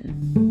proven.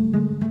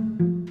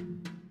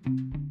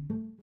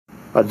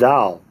 A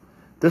doll.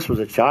 This was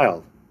a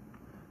child.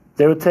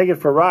 They would take it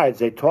for rides.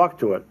 They'd talk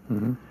to it.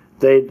 Mm-hmm.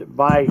 They'd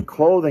buy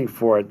clothing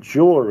for it,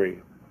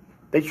 jewelry.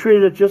 They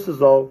treated it just as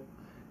though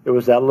it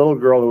was that little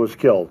girl who was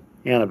killed,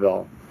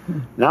 Annabelle.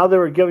 Now they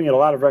were giving it a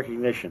lot of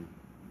recognition.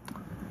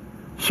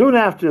 Soon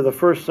after the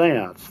first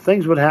seance,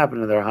 things would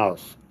happen in their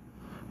house,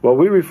 what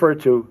we refer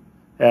to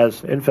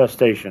as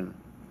infestation.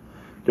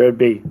 There'd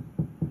be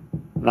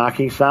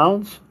knocking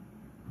sounds.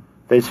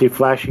 They'd see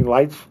flashing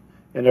lights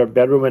in their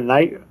bedroom at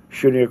night,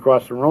 shooting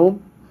across the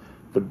room.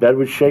 The bed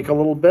would shake a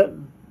little bit.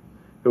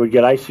 It would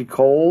get icy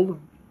cold.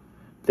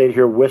 They'd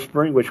hear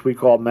whispering, which we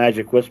call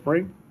magic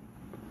whispering.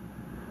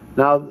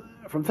 Now,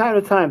 from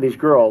time to time, these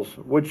girls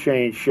would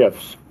change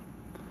shifts,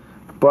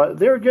 but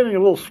they were getting a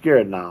little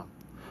scared now.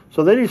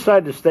 So they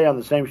decided to stay on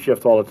the same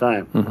shift all the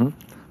time,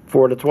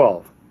 4 to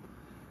 12.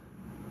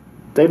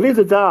 They'd leave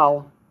the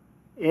doll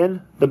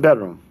in the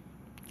bedroom.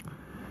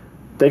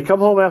 They'd come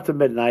home after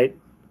midnight,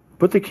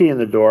 put the key in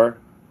the door,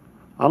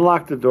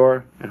 unlock the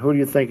door, and who do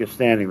you think is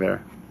standing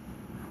there?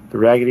 The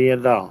Raggedy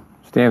Ann doll.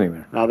 Standing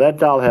there. Now, that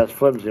doll has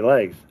flimsy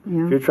legs.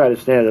 Yeah. If you try to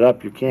stand it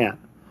up, you can't.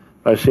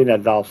 But I've seen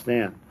that doll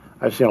stand.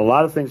 I've seen a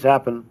lot of things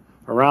happen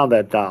around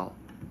that doll.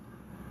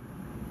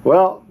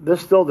 Well,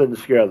 this still didn't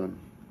scare them.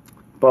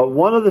 But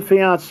one of the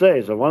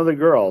fiancés of one of the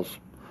girls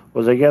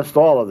was against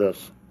all of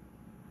this.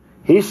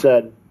 He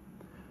said,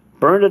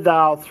 burn the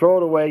doll, throw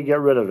it away, get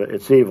rid of it.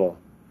 It's evil.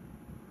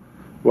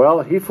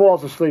 Well, he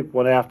falls asleep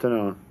one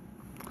afternoon,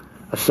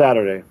 a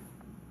Saturday.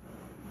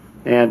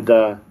 And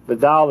the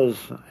doll is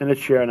in a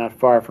chair not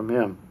far from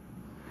him.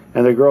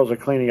 And the girls are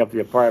cleaning up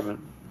the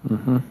apartment.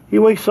 Mm-hmm. He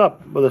wakes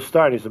up with a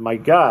start. He said, my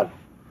God,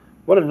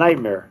 what a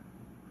nightmare.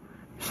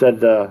 He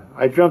said,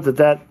 I dreamt that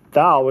that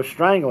doll was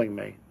strangling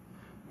me.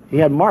 He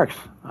had marks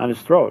on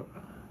his throat.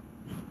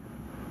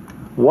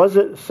 Was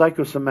it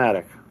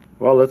psychosomatic?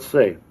 Well, let's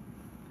see.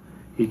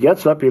 He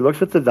gets up, he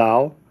looks at the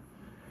doll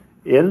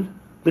in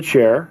the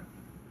chair,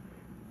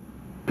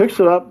 picks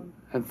it up,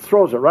 and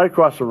throws it right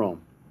across the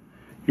room.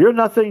 You're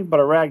nothing but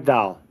a rag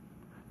doll.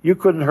 You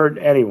couldn't hurt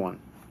anyone.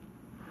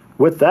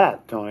 With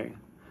that, Tony,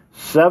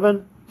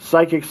 7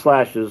 psychic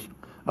slashes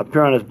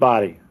appear on his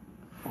body.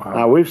 Wow.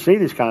 Now, we've seen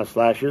these kind of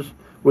slashes.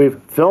 We've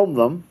filmed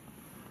them.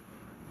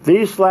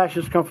 These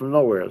slashes come from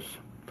nowhere.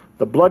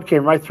 The blood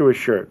came right through his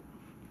shirt.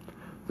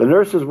 The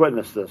nurses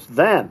witnessed this.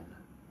 Then,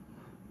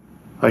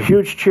 a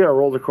huge chair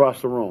rolled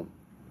across the room.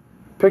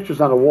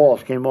 Pictures on the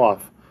walls came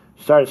off,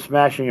 started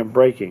smashing and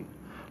breaking.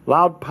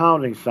 Loud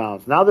pounding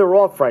sounds. Now they were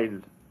all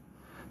frightened.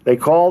 They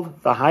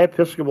called the High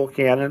Episcopal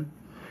Canon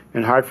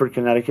in Hartford,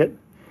 Connecticut.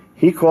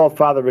 He called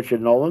Father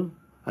Richard Nolan,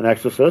 an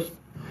exorcist,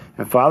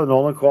 and Father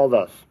Nolan called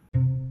us.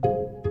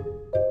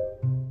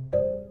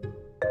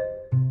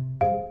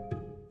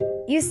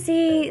 You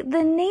see,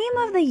 the name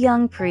of the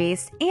young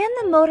priest and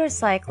the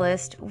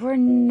motorcyclist were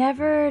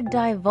never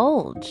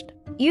divulged.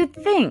 You'd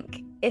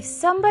think if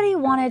somebody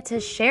wanted to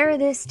share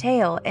this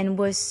tale and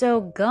was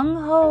so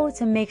gung-ho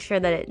to make sure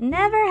that it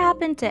never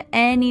happened to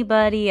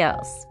anybody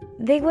else,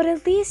 they would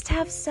at least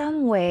have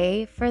some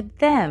way for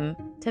them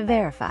to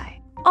verify.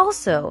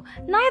 Also,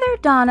 neither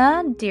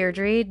Donna,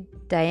 Deirdre,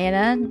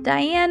 Diana,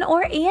 Diane,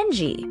 or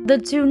Angie, the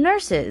 2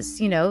 nurses,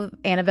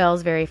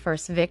 Annabelle's very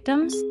first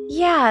victims,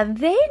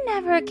 they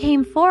never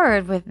came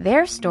forward with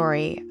their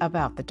story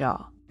about the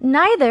doll.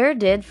 Neither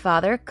did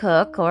Father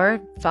Cook or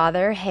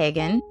Father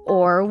Hagen,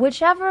 or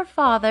whichever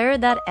father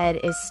that Ed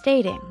is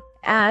stating,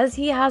 as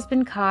he has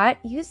been caught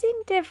using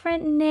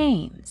different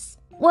names.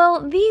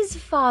 Well, these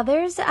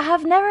fathers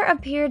have never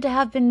appeared to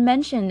have been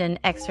mentioned in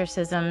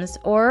exorcisms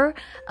or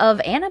of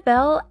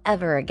Annabelle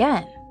ever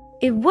again.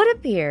 It would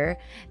appear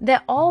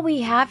that all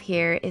we have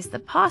here is the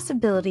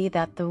possibility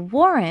that the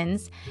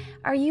Warrens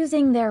are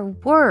using their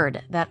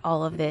word that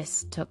all of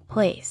this took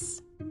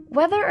place.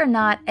 Whether or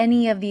not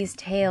any of these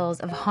tales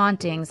of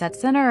hauntings that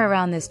center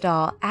around this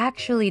doll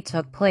actually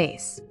took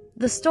place,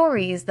 the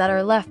stories that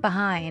are left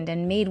behind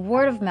and made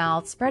word of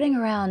mouth spreading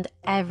around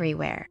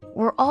everywhere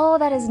were all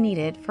that is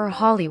needed for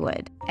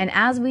Hollywood. And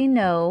as we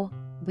know,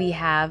 we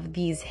have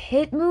these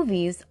hit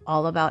movies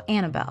all about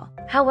Annabelle.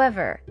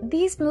 However,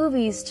 these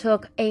movies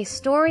took a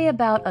story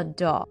about a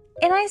doll.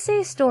 And I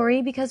say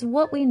story because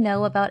what we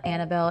know about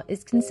Annabelle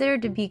is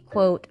considered to be,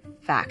 quote,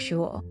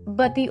 factual.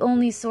 But the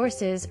only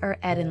sources are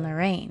Ed and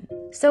Lorraine.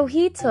 So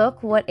he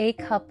took what a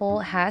couple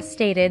has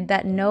stated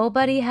that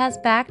nobody has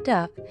backed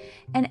up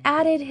and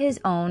added his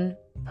own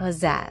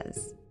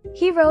pizzazz.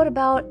 He wrote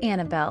about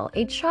Annabelle,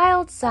 a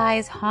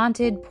child-size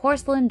haunted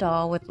porcelain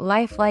doll with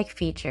lifelike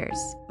features.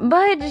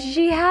 But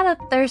she had a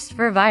thirst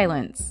for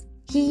violence.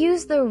 He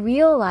used the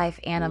real-life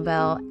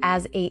Annabelle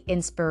as an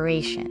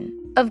inspiration.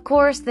 Of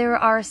course, there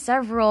are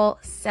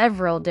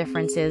several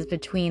differences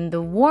between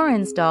the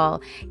Warrens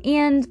doll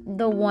and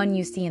the one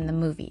you see in the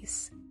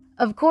movies.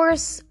 Of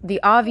course,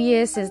 the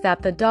obvious is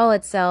that the doll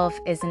itself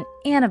is an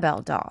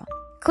Annabelle doll.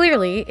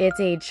 Clearly, it's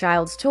a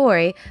child's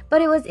toy,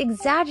 but it was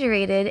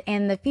exaggerated,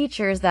 and the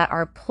features that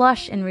are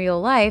plush in real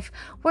life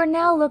were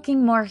now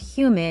looking more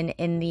human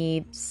in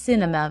the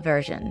cinema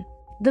version.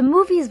 The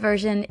movie's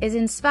version is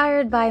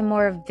inspired by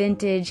more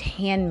vintage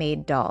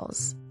handmade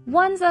dolls.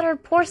 Ones that are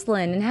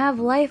porcelain and have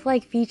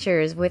lifelike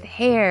features with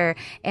hair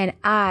and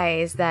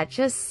eyes that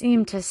just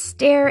seem to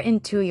stare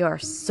into your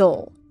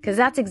soul. Because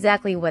that's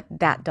exactly what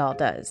that doll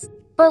does.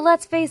 But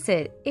let's face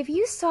it, if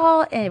you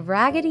saw a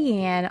Raggedy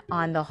Ann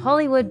on the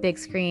Hollywood big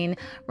screen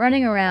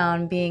running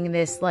around being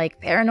this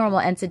like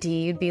paranormal entity,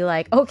 you'd be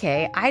like,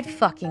 okay, I'd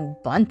fucking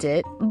bunt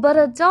it. But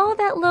a doll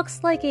that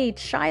looks like a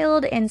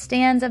child and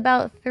stands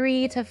about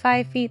 3 to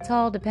 5 feet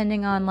tall,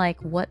 depending on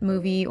like what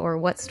movie or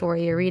what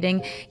story you're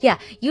reading, yeah,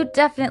 you'd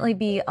definitely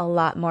be a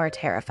lot more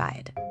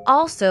terrified.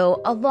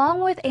 Also,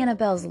 along with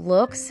Annabelle's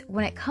looks,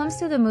 when it comes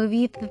to the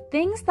movie, the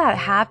things that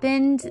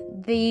happened,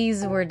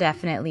 these were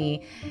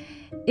definitely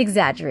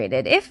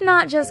exaggerated, if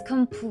not just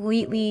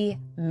completely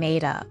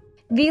made up.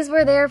 These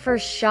were there for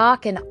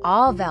shock and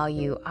awe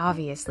value,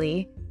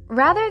 obviously.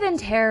 Rather than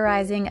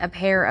terrorizing a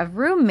pair of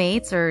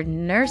roommates or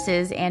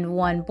nurses and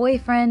one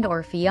boyfriend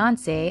or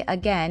fiance,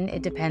 again,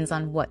 it depends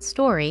on what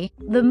story,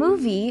 the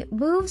movie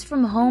moves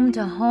from home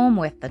to home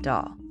with the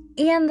doll.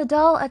 And the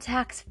doll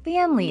attacks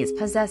families,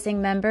 possessing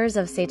members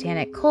of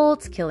satanic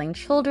cults, killing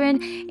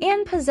children,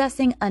 and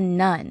possessing a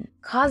nun,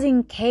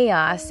 causing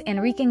chaos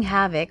and wreaking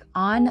havoc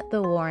on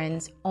the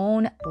Warrens'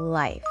 own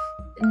life.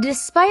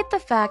 Despite the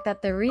fact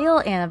that the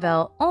real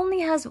Annabelle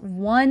only has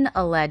one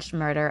alleged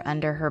murder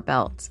under her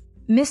belt,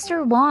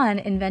 Mr. Wan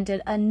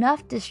invented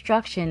enough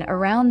destruction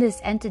around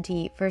this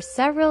entity for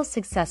several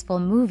successful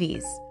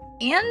movies.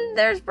 And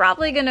there's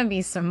probably gonna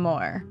be some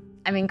more.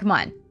 I mean, come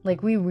on,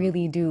 like we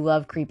really do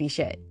love creepy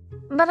shit.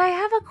 But I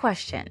have a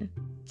question.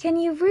 Can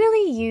you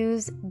really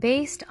use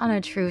based on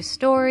a true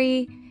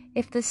story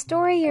if the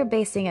story you're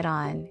basing it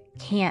on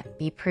can't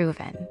be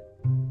proven?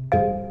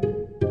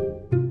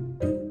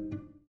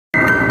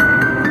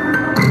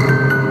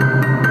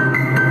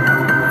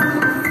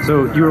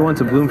 So you were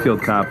once a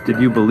Bloomfield cop. Did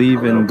you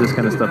believe in this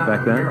kind of stuff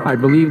back then?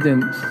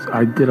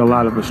 I did a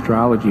lot of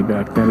astrology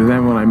back then. And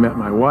then when I met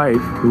my wife,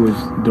 who was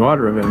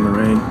daughter of Ed and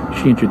Lorraine,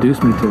 she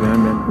introduced me to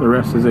them. And the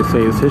rest, as they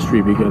say, is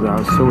history, because I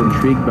was so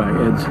intrigued by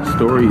Ed's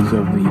stories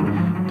of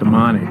the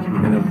demonic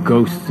and of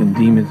ghosts and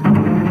demons.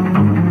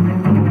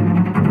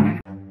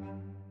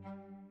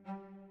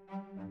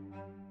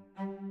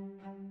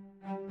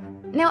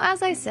 Now,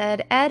 as I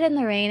said, Ed and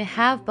Lorraine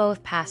have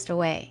both passed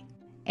away.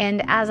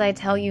 And as I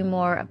tell you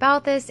more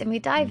about this and we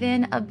dive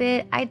in a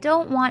bit, I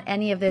don't want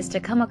any of this to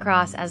come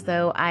across as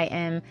though I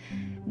am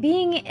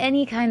being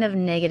any kind of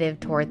negative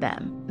toward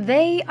them.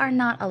 They are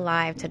not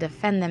alive to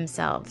defend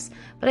themselves,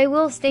 but I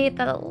will state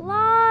that a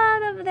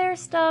lot of their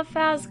stuff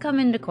has come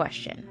into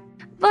question.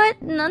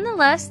 But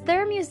nonetheless,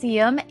 their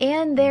museum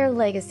and their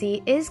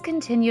legacy is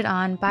continued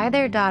on by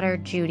their daughter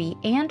Judy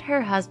and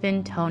her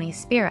husband Tony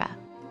Spira.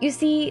 You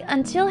see,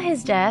 until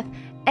his death,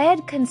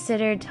 Ed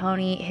considered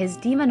Tony his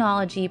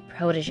demonology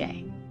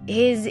protege,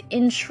 his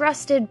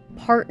entrusted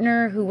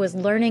partner who was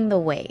learning the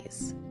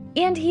ways.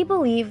 And he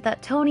believed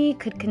that Tony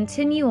could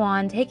continue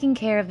on taking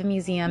care of the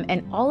museum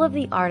and all of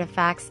the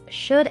artifacts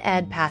should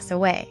Ed pass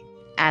away.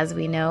 As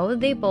we know,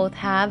 they both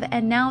have,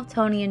 and now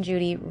Tony and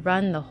Judy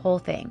run the whole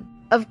thing.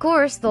 Of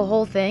course, the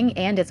whole thing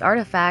and its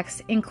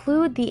artifacts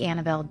include the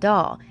Annabelle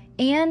doll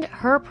and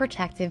her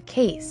protective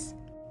case.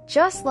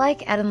 Just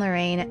like Ed and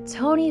Lorraine,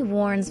 Tony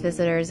warns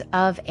visitors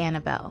of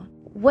Annabelle.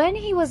 When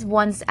he was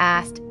once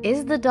asked,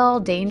 "Is the doll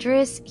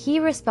dangerous?" he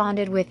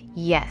responded with,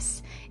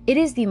 "Yes, it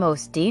is the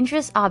most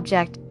dangerous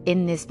object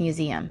in this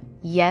museum.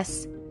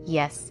 Yes,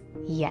 yes,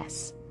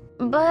 yes."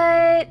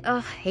 But,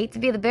 hate to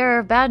be the bearer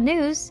of bad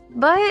news,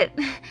 but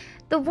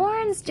the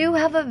Warrens do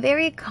have a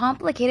very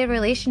complicated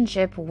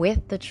relationship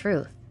with the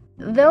truth.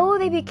 Though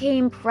they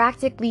became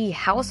practically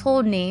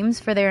household names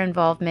for their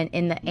involvement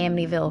in the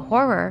Amityville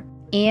horror,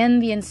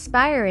 and the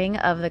inspiring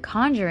of The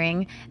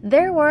Conjuring,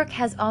 their work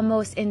has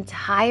almost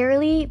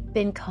entirely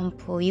been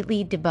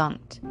completely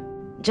debunked.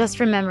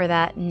 Just remember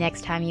that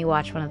next time you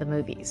watch one of the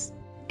movies.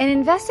 An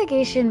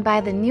investigation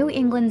by the New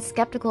England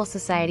Skeptical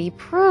Society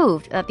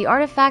proved that the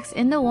artifacts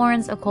in the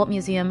Warrens Occult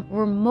Museum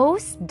were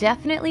most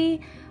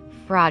definitely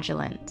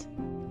fraudulent.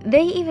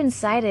 They even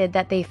cited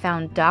that they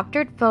found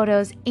doctored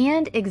photos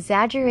and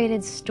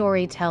exaggerated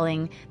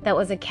storytelling that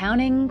was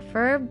accounting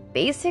for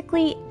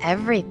basically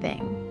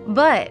everything.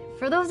 But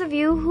for those of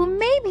you who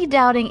may be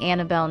doubting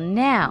Annabelle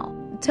now,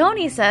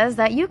 Tony says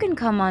that you can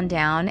come on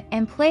down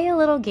and play a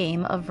little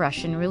game of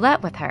Russian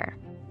roulette with her.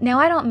 Now,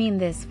 I don't mean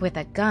this with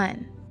a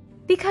gun,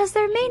 because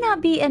there may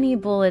not be any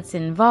bullets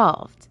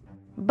involved.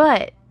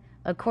 But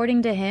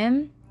according to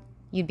him,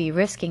 you'd be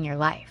risking your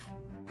life.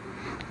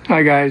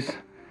 Hi guys,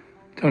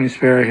 Tony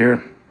Spira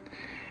here.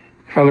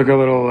 If I look a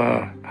little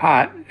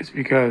hot, it's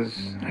because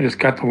I just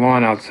got the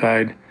lawn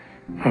outside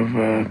of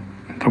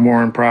the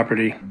Warren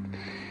property.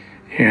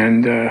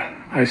 And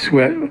I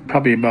sweat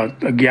probably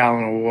about a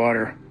gallon of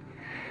water.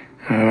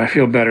 I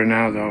feel better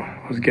now, though.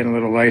 I was getting a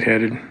little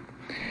lightheaded.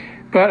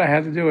 But I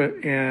had to do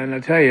it, and I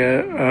tell you,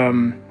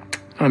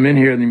 I'm in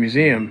here in the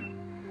museum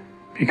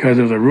because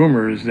of the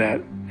rumors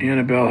that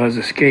Annabelle has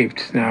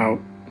escaped. Now,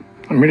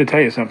 I'm here to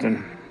tell you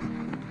something.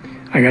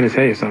 I got to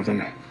tell you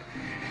something.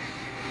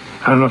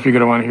 I don't know if you're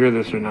going to want to hear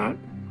this or not,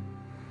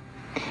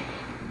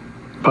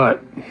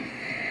 but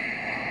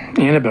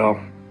Annabelle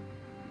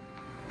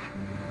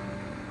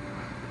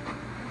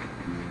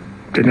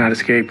did not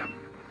escape.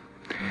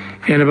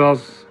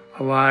 Annabelle's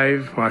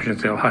alive. Well, I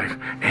shouldn't say alive.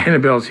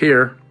 Annabelle's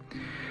here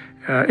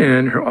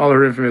in all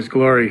her infamous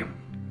glory.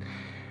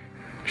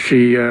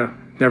 She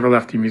never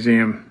left the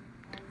museum.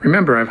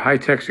 Remember, I have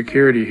high-tech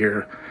security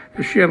here.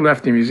 If she had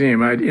left the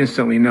museum, I'd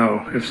instantly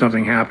know if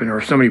something happened or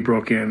if somebody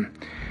broke in.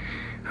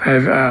 I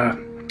have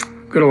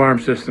good alarm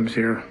systems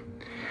here,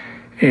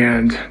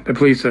 and the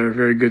police are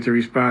very good to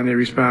respond. They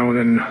respond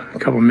within a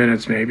couple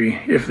minutes, maybe,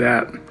 if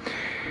that.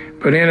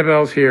 But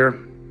Annabelle's here,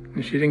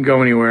 and she didn't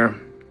go anywhere.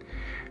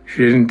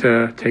 She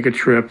didn't take a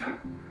trip.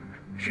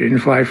 She didn't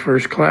fly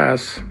first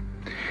class,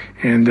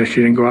 and she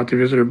didn't go out to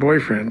visit her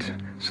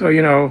boyfriend. So,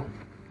 you know,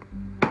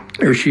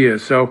 here she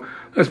is. So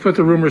let's put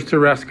the rumors to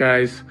rest,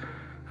 guys.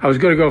 I was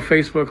going to go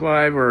Facebook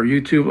Live or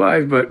YouTube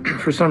Live, but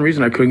for some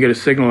reason I couldn't get a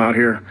signal out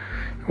here.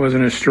 It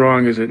wasn't as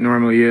strong as it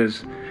normally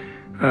is.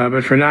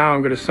 But for now,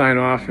 I'm going to sign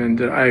off,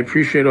 and I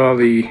appreciate all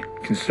the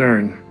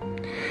concern.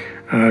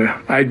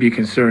 I'd be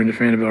concerned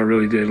if Annabelle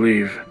really did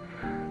leave,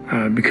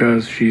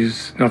 because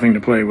she's nothing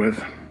to play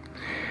with.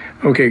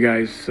 Okay,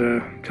 guys,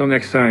 till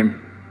next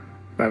time.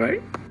 Bye-bye.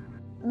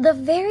 The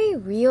very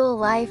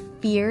real-life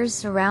fears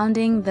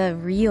surrounding the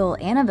real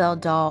Annabelle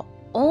doll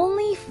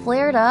only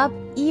flared up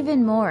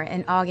even more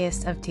in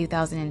August of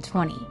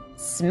 2020,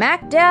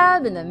 smack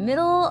dab in the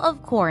middle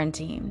of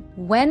quarantine,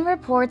 when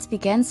reports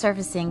began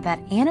surfacing that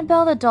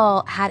Annabelle the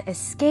doll had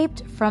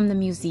escaped from the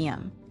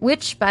museum,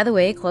 which, by the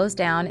way, closed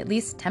down, at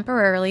least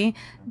temporarily,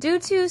 due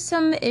to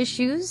some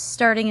issues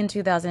starting in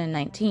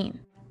 2019.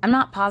 I'm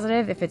not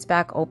positive if it's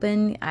back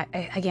open.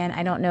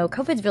 I don't know.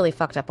 COVID's really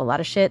fucked up a lot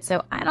of shit,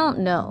 so I don't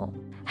know.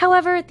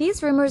 However,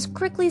 these rumors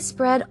quickly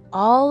spread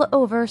all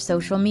over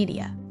social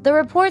media. The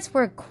reports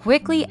were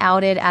quickly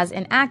outed as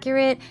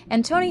inaccurate,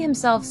 and Tony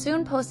himself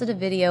soon posted a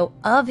video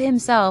of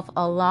himself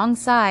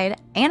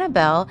alongside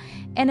Annabelle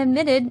and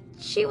admitted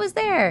she was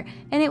there,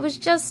 and it was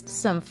just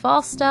some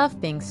false stuff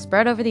being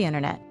spread over the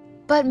internet.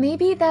 But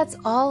maybe that's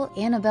all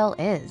Annabelle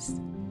is.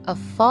 A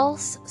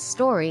false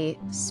story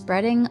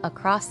spreading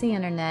across the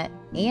internet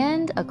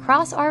and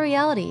across our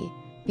reality,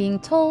 being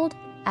told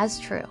as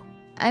true.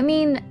 I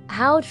mean,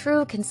 how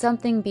true can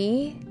something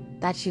be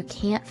that you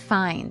can't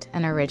find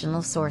an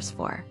original source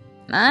for?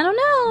 I don't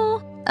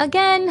know.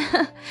 Again,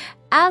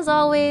 as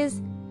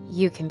always,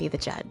 you can be the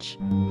judge.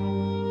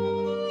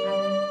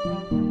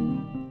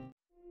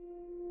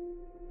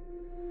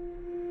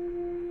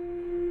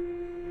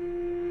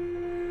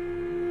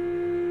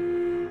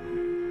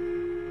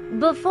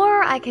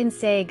 Before I can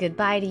say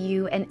goodbye to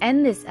you and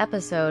end this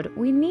episode,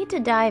 we need to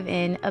dive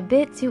in a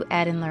bit to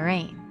Ed and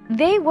Lorraine.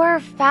 They were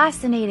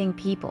fascinating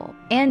people,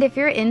 and if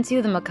you're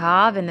into the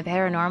macabre and the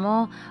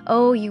paranormal,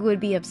 oh, you would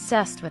be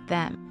obsessed with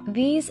them.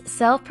 These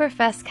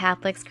self-professed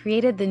Catholics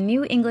created the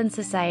New England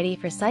Society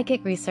for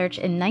Psychic Research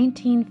in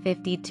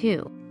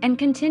 1952 and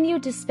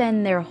continued to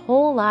spend their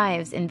whole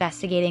lives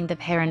investigating the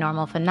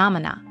paranormal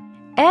phenomena.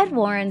 Ed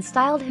Warren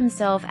styled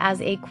himself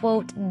as a,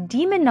 quote,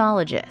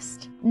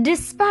 demonologist,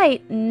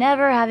 despite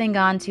never having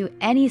gone to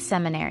any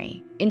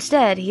seminary.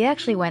 Instead, he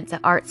actually went to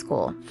art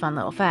school. Fun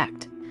little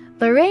fact.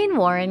 Lorraine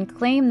Warren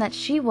claimed that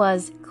she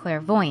was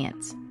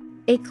clairvoyant.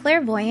 A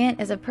clairvoyant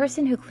is a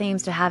person who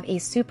claims to have a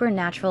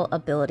supernatural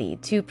ability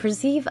to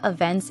perceive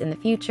events in the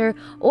future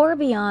or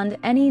beyond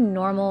any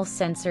normal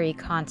sensory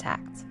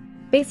contact.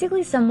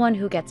 Basically someone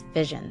who gets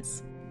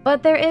visions.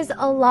 But there is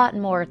a lot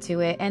more to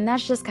it, and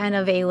that's just kind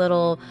of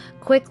a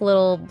quick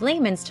little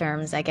layman's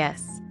terms, I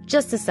guess,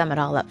 just to sum it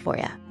all up for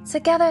you.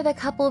 Together, the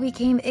couple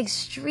became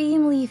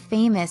extremely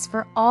famous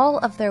for all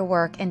of their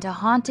work into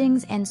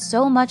hauntings and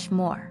so much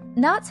more.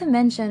 Not to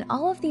mention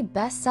all of the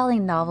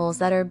best-selling novels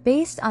that are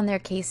based on their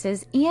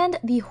cases and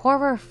the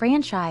horror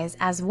franchise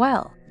as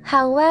well.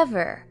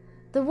 However,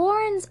 the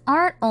Warrens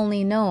aren't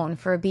only known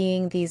for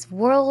being these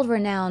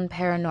world-renowned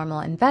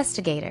paranormal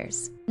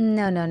investigators.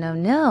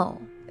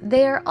 No.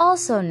 They are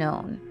also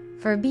known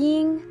for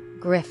being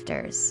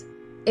grifters.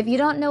 If you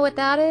don't know what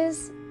that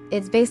is,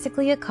 it's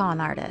basically a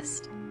con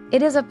artist.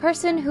 It is a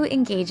person who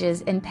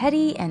engages in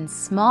petty and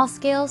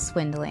small-scale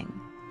swindling.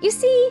 You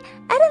see,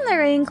 Ed and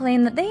Lorraine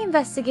claim that they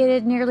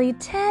investigated nearly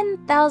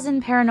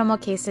 10,000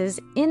 paranormal cases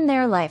in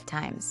their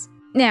lifetimes.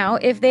 Now,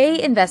 if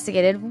they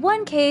investigated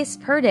one case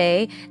per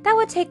day, that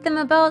would take them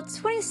about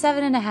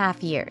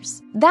 27.5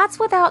 years. That's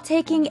without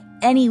taking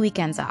any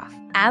weekends off.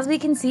 As we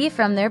can see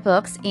from their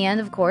books and,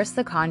 of course,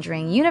 the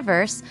Conjuring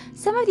universe,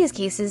 some of these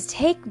cases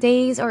take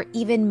days or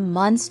even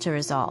months to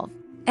resolve.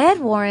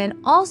 Ed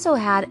Warren also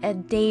had a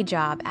day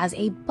job as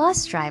a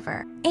bus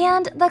driver,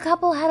 and the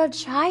couple had a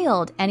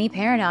child. Any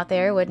parent out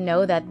there would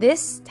know that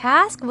this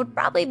task would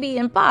probably be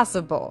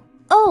impossible.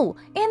 Oh,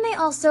 and they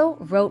also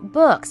wrote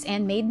books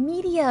and made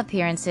media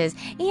appearances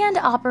and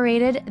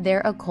operated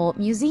their occult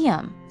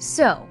museum.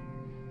 So,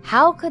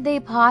 how could they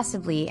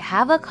possibly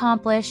have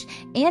accomplished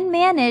and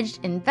managed,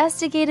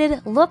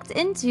 investigated, looked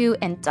into,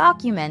 and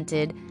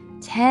documented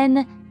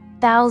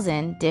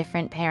 10,000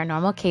 different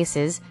paranormal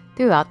cases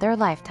throughout their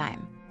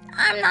lifetime?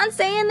 I'm not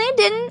saying they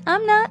didn't.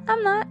 I'm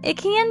not. It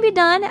can be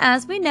done,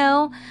 as we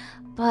know.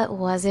 But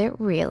was it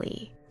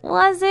really?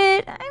 Was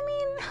it?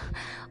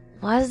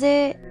 Was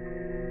it?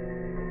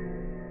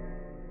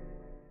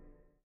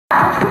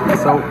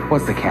 So,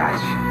 what's the catch?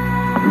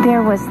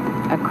 There was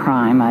a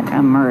crime,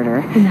 a murder.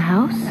 In the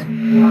house?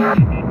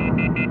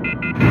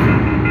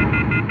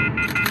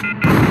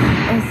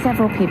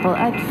 Several people,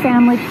 a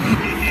family. The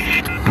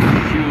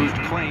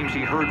accused claims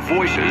he heard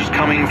voices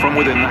coming from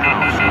within the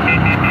house.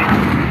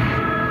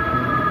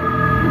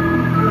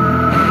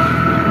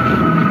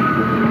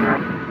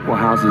 Well,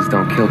 houses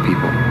don't kill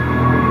people.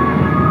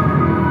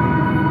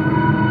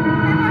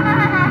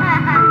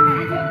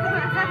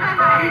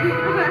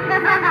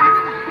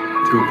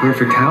 To a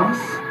perfect house,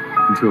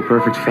 and to a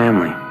perfect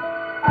family.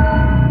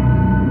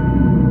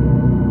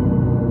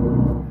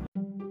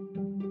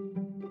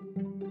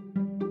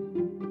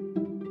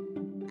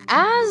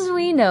 As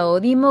we know,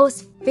 the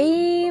most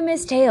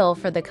famous tale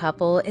for the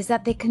couple is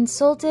that they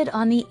consulted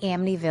on the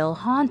Amityville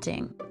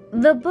haunting.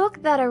 The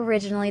book that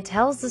originally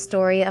tells the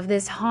story of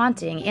this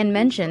haunting and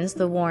mentions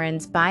the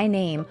Warrens by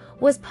name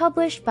was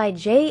published by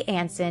Jay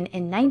Anson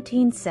in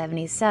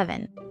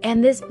 1977,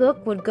 and this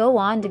book would go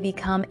on to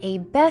become a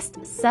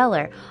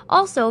bestseller,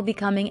 also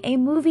becoming a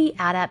movie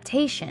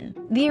adaptation.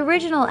 The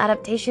original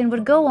adaptation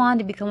would go on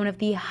to become one of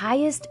the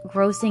highest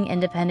grossing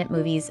independent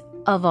movies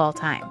of all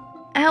time.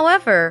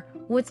 However,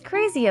 what's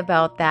crazy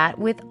about that,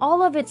 with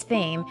all of its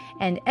fame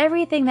and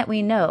everything that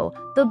we know,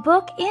 the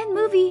book and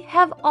movie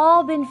have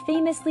all been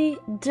famously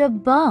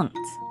debunked.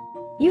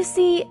 You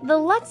see, the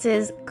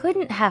Lutzes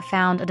couldn't have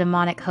found a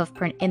demonic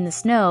hoofprint in the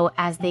snow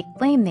as they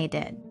claim they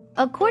did.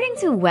 According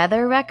to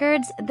weather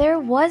records, there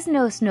was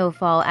no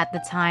snowfall at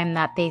the time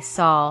that they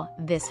saw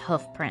this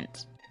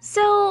hoofprint.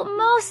 So,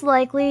 most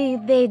likely,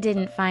 they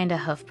didn't find a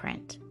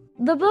hoofprint.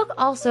 The book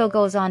also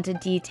goes on to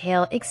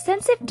detail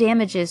extensive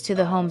damages to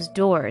the home's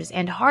doors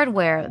and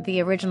hardware,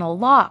 the original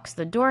locks,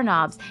 the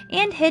doorknobs,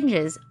 and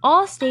hinges,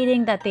 all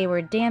stating that they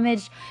were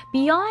damaged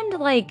beyond,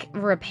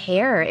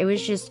 repair. It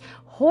was just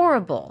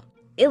horrible.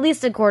 At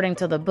least according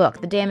to the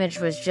book, the damage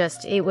was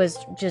just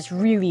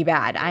really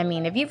bad. I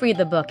mean, if you read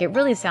the book, it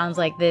really sounds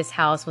like this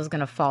house was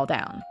gonna fall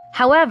down.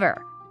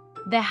 However,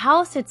 the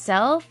house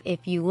itself,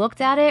 if you looked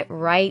at it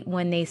right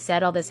when they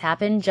said all this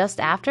happened,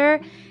 just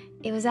after,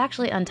 it was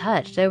actually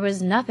untouched. There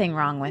was nothing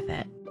wrong with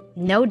it.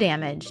 No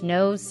damage,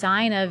 no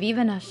sign of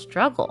even a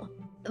struggle.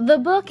 The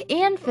book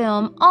and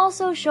film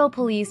also show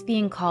police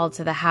being called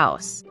to the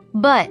house.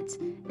 But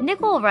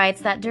Nichol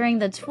writes that during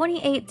the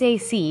 28-day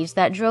siege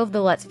that drove the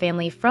Lutz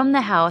family from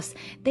the house,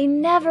 they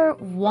never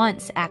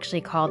once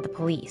actually called the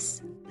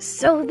police.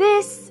 So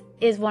this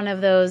is one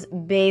of those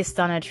based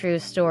on a true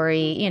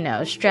story,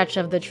 stretch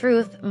of the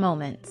truth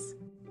moments.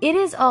 It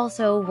is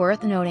also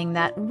worth noting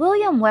that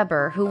William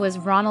Weber, who was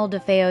Ronald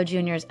DeFeo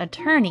Jr.'s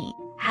attorney,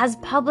 has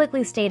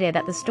publicly stated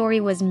that the story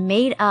was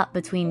made up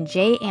between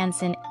Jay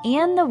Anson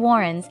and the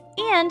Warrens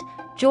and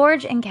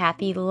George and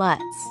Kathy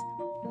Lutz.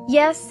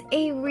 Yes,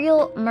 a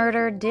real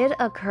murder did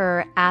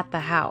occur at the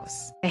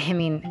house. I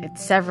mean,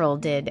 several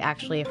did,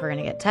 actually, if we're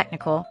gonna get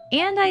technical.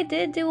 And I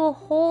did do a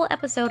whole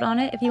episode on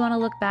it if you want to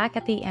look back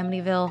at the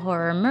Amityville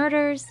horror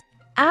murders.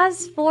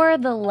 As for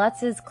the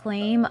Lutz's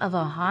claim of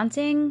a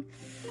haunting,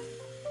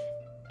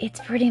 it's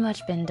pretty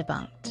much been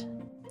debunked.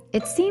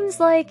 It seems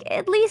like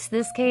at least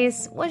this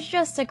case was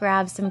just to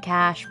grab some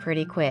cash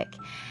pretty quick,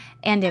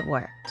 and it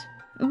worked.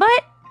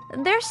 But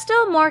there's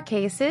still more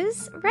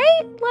cases,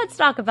 right? Let's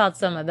talk about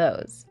some of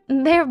those.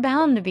 They're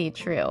bound to be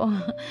true,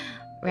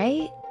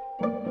 right?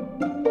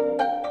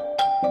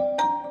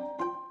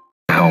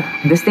 Help.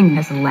 This thing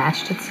has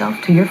latched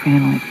itself to your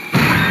family.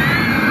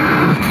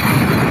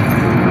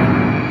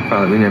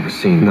 Father, we never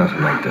seen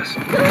nothing like this.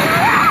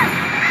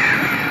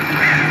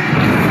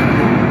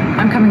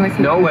 I'm coming with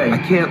you. No way. I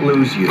can't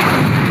lose you.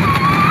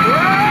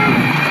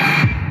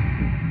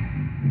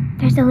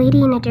 There's a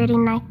lady in a dirty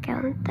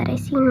nightgown that I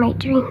see in my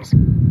dreams.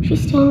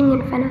 She's standing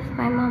in front of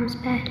my mom's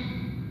bed.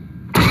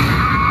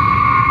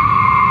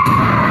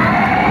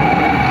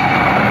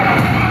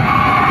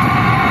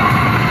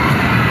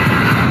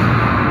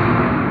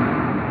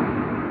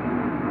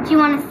 Do you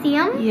want to see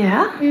him?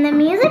 Yeah. When the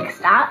music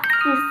stops,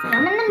 you see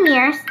him in the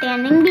mirror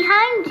standing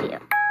behind you.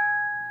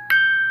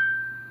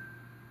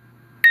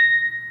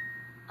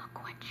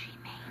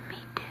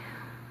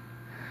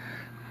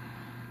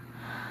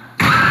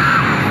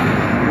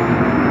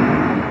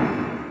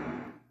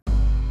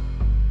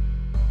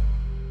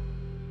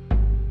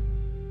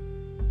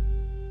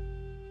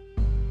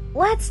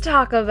 Let's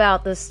talk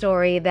about the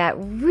story that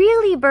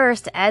really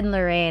burst Ed and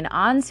Lorraine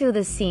onto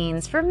the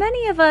scenes for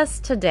many of us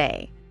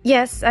today.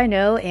 Yes, I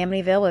know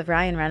Amityville with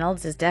Ryan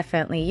Reynolds is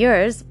definitely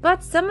yours,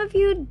 but some of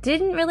you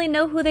didn't really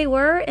know who they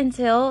were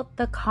until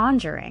The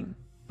Conjuring.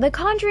 The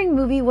Conjuring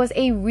movie was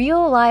a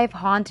real-life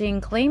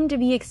haunting claimed to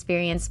be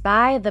experienced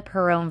by the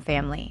Perron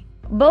family.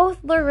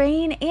 Both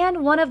Lorraine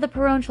and one of the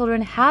Perron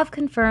children have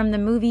confirmed the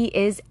movie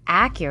is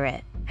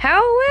accurate.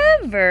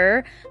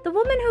 However, the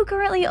woman who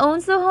currently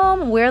owns the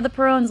home where the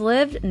Perrons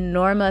lived,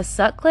 Norma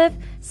Sutcliffe,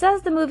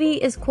 says the movie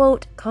is,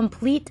 quote,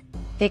 complete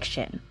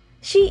fiction.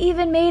 She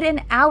even made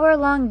an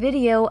hour-long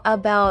video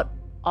about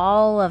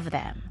all of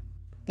them.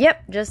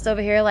 Yep, just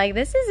over here like,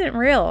 this isn't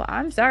real.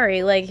 I'm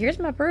sorry, like, here's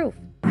my proof.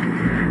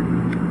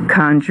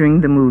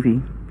 Conjuring the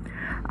movie.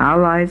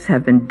 Our lives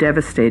have been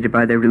devastated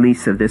by the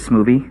release of this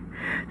movie.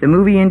 The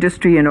movie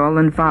industry and all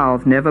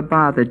involved never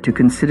bothered to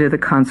consider the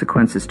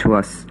consequences to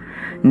us,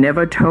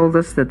 never told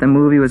us that the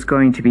movie was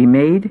going to be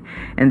made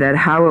and that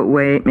how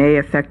it may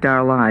affect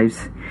our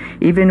lives.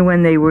 Even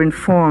when they were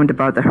informed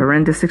about the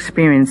horrendous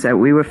experience that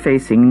we were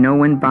facing, no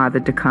one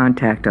bothered to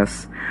contact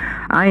us.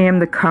 I am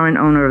the current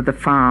owner of the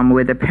farm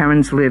where the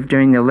Perrons lived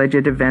during the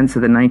alleged events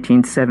of the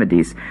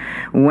 1970s,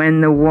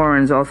 when the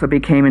Warrens also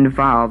became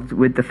involved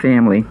with the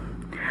family.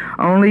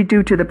 Only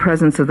due to the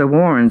presence of the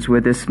Warrens were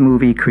this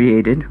movie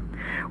created.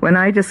 When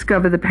I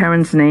discovered the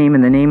Perrons' name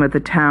and the name of the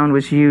town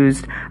was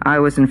used, I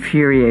was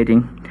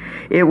infuriating.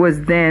 It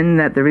was then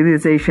that the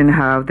realization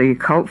how the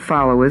occult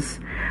followers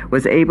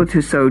was able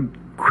to so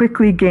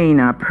quickly gain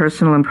our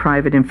personal and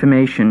private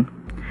information.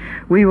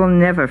 We will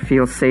never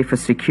feel safe or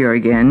secure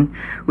again.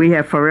 We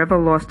have forever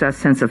lost our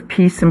sense of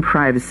peace and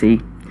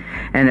privacy.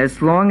 And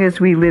as long as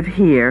we live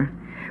here,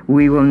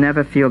 we will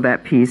never feel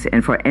that peace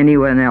and for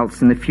anyone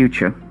else in the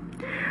future.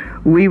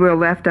 We were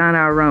left on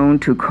our own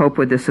to cope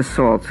with this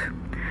assault.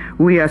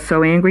 We are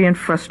so angry and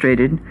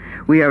frustrated.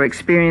 We are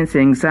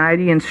experiencing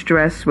anxiety and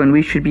stress when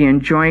we should be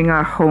enjoying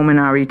our home and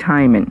our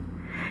retirement.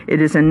 It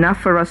is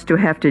enough for us to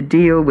have to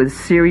deal with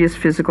serious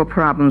physical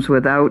problems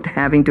without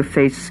having to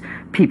face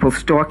people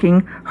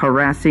stalking,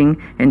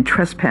 harassing, and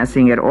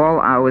trespassing at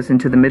all hours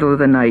into the middle of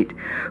the night,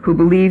 who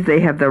believe they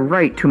have the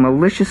right to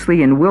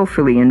maliciously and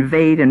willfully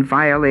invade and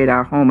violate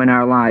our home and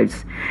our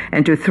lives,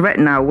 and to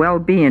threaten our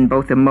well-being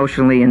both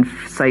emotionally and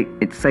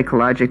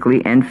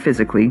psychologically and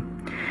physically.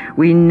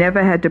 We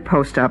never had to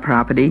post our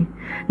property.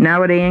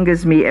 Now it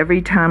angers me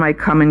every time I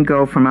come and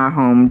go from our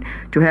home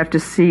to have to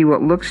see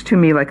what looks to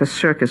me like a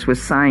circus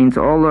with signs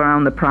all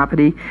around the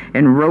property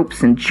and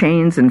ropes and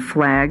chains and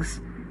flags.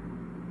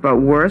 But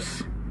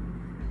worse,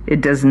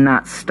 it does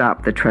not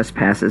stop the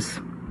trespassers.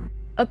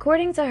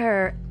 According to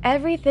her,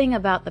 everything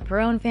about the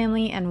Perron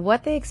family and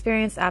what they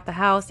experienced at the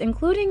house,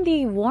 including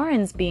the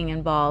Warrens being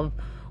involved,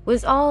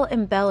 was all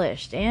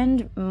embellished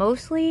and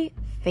mostly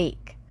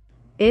fake.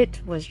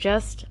 It was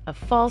just a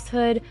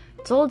falsehood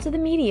told to the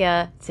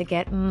media to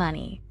get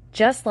money,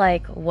 just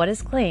like what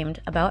is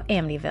claimed about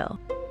Amityville.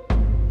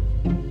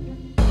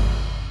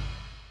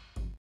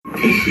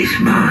 This is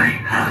my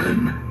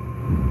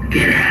home.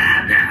 Get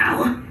out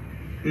now.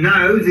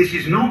 No, this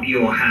is not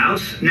your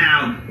house.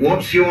 Now,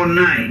 what's your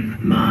name?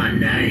 My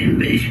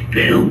name is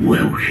Bill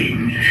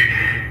Wilkins,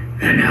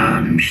 and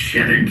I'm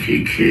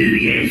 72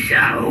 years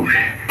old.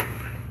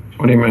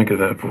 What do you make of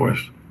that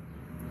voice?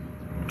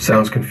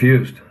 Sounds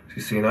confused. Is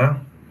he senile?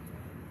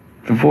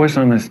 The voice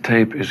on this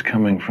tape is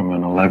coming from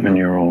an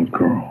 11-year-old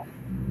girl.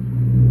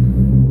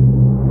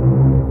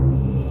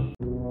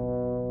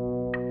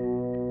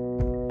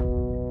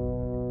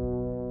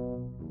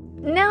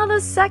 Now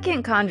the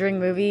second Conjuring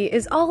movie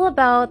is all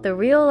about the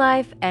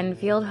real-life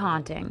Enfield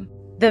haunting.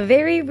 The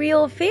very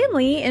real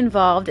family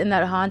involved in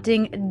that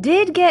haunting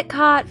did get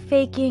caught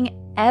faking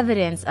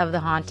evidence of the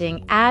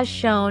haunting as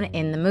shown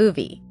in the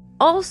movie.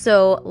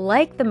 Also,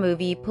 like the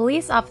movie,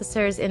 police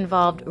officers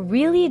involved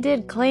really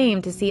did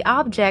claim to see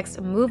objects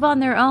move on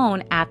their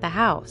own at the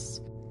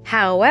house.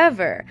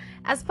 However,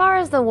 as far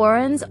as the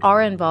Warrens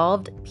are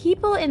involved,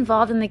 people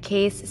involved in the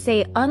case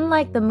say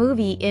unlike the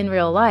movie in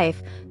real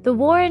life, the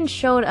Warrens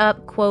showed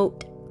up,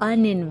 quote,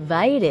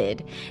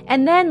 uninvited,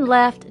 and then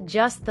left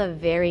just the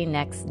very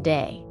next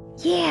day.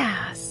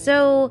 Yeah,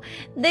 so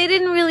they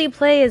didn't really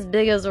play as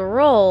big as a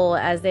role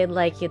as they'd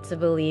like you to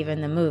believe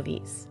in the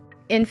movies.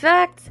 In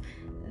fact,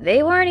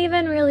 they weren't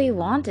even really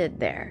wanted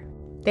there.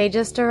 They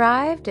just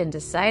arrived and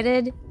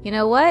decided, you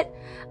know what?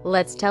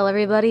 Let's tell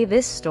everybody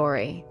this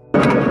story.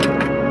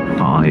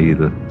 I,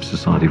 the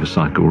Society for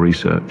Psychical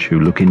Research, who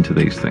look into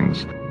these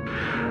things.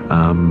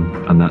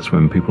 And that's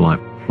when people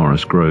like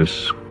Maurice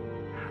Grosse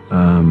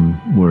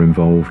were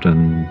involved,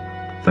 and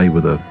they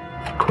were the,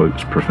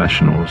 quotes,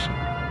 professionals.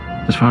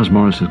 As far as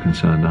Maurice is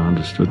concerned, I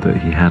understood that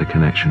he had a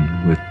connection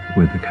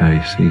with the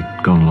case. He'd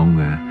gone along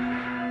there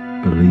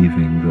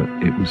believing that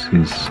it was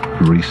his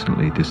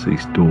recently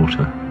deceased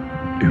daughter,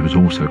 who was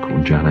also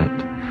called Janet,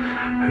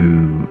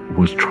 who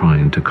was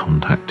trying to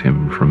contact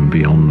him from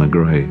beyond the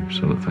grave,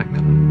 sort of thing.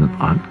 And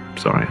I'm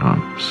sorry,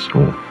 I'm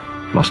sort of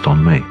lost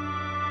on me.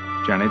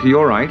 Janet, are you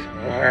all right?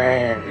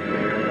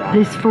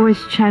 This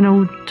voice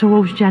channeled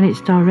towards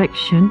Janet's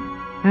direction,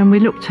 and we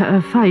looked at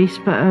her face,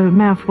 but her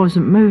mouth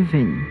wasn't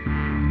moving.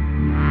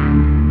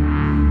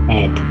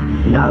 Ed,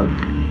 no.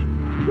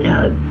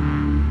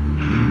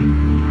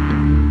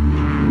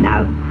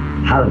 No,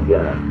 hold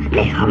your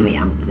leg on me,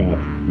 Uncle Ed.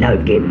 No,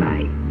 give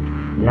me.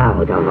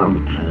 Now the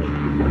long time.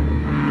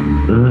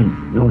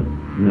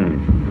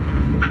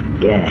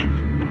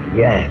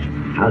 Yeah,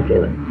 I'll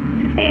do it.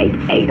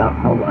 Ain't a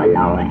whole lot.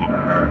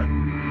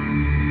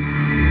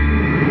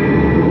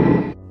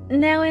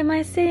 Now, am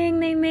I saying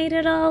they made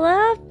it all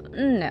up?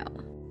 No.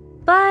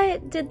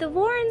 But did the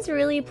Warrens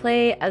really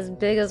play as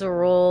big as a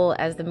role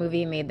as the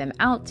movie made them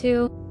out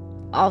to?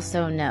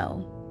 Also,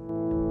 no.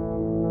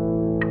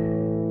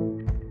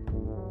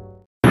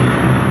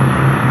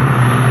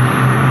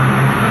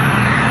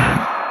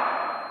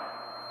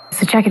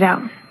 So check it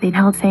out. They'd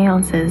held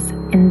seances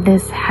in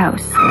this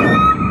house.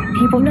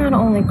 People not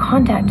only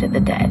contacted the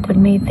dead, but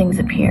made things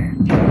appear.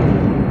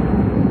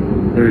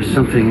 There is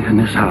something in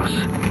this house.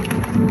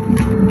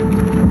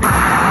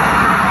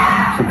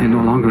 Something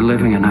no longer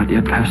living and not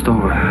yet passed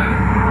over.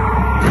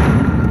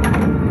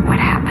 What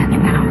happened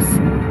in the house?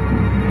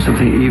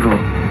 Something evil.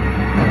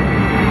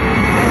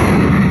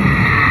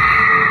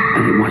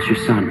 And it wants your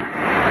son.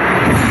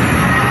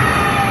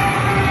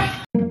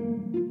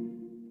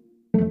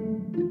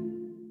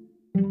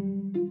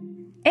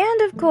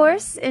 And of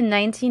course, in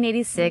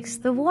 1986,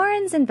 the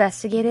Warrens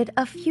investigated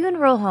a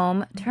funeral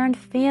home turned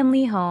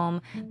family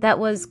home that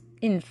was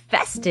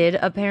infested,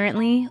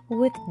 apparently,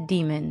 with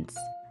demons.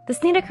 The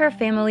Snedeker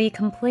family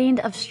complained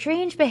of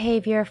strange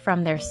behavior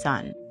from their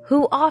son,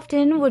 who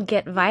often would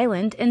get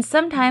violent and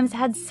sometimes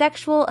had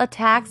sexual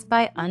attacks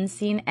by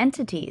unseen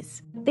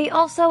entities. They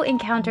also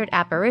encountered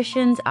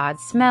apparitions, odd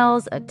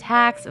smells,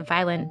 attacks,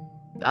 violent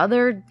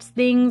other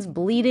things,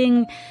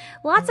 bleeding.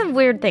 Lots of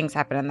weird things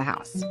happened in the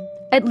house.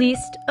 At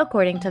least,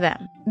 according to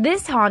them.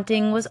 This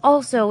haunting was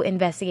also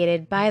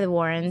investigated by the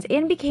Warrens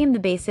and became the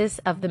basis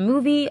of the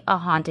movie A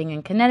Haunting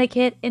in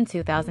Connecticut in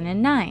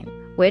 2009,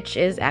 which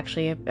is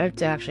actually a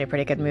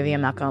pretty good movie,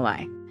 I'm not gonna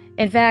lie.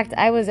 In fact,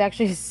 I was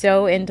actually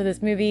so into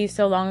this movie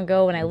so long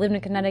ago when I lived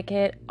in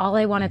Connecticut. All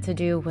I wanted to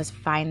do was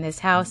find this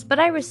house, but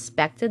I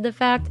respected the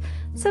fact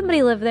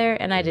somebody lived there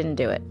and I didn't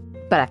do it.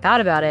 But I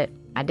thought about it.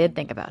 I did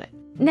think about it.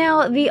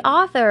 Now, the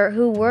author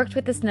who worked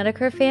with the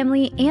Snedeker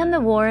family and the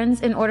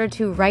Warrens in order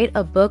to write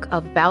a book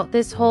about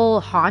this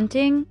whole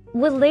haunting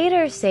would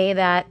later say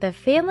that the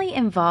family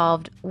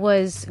involved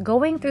was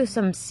going through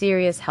some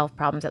serious health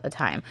problems at the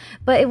time.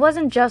 But it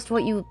wasn't just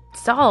what you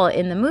saw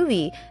in the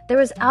movie. There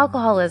was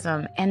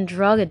alcoholism and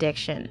drug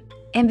addiction.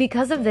 And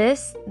because of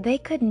this, they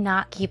could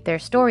not keep their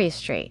stories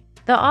straight.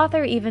 The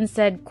author even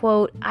said,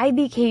 quote, "I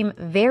became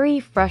very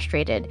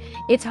frustrated.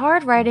 It's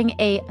hard writing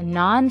a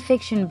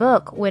non-fiction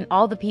book when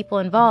all the people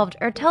involved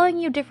are telling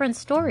you different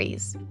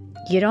stories.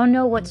 You don't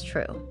know what's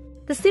true."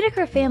 The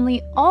Snedeker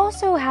family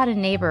also had a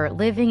neighbor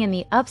living in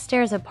the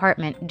upstairs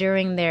apartment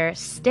during their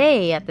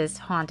stay at this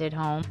haunted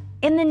home,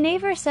 and the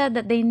neighbor said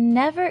that they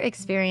never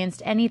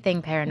experienced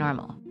anything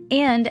paranormal.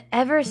 And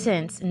ever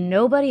since,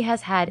 nobody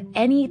has had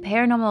any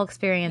paranormal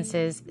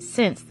experiences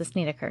since the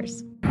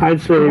Snedekers. I'd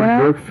say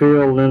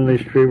Brookfield, Lindley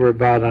Street were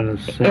about on the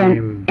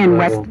same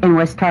level. In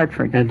West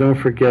Hartford. And don't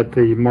forget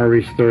the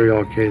Maurice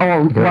Theriault case.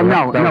 Oh, well,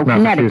 no,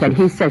 Connecticut.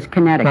 He says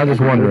Connecticut. I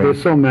just wondering.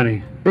 There's so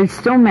many. There's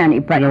so many,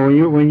 but... You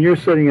know, when you're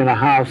sitting in a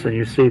house and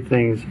you see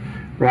things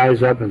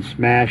rise up and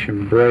smash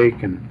and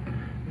break and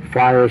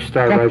fires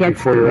start right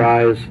before your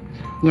eyes,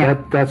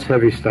 that's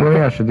heavy stuff. Well,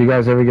 yeah, do you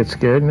guys ever get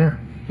scared in there?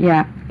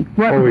 Yeah.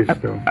 Always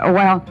do.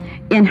 Well,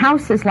 in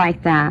houses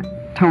like that,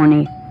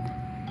 Tony,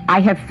 I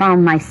have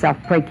found myself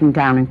breaking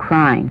down and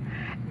crying.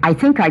 I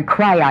think I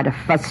cry out of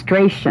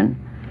frustration.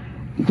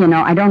 You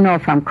know, I don't know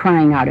if I'm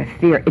crying out of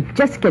fear. It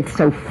just gets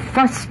so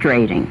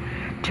frustrating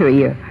to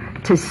you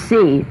to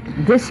see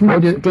this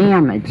much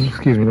damage.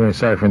 Excuse me, really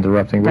sorry for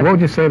interrupting, but what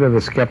would you say to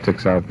the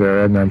skeptics out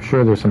there? And I'm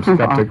sure there's some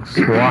skeptics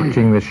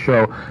watching this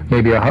show,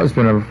 maybe a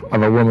husband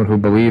of a woman who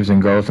believes in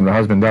ghosts and the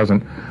husband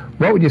doesn't.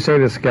 What would you say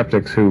to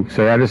skeptics who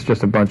say, that is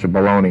just a bunch of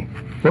baloney?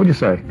 What would you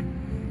say?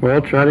 Well,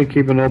 try to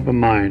keep an open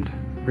mind.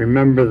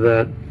 Remember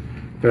that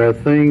there are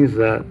things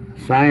that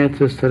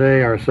scientists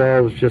today,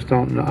 ourselves, just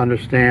don't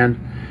understand.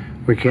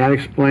 We can't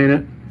explain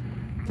it,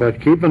 but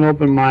keep an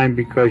open mind,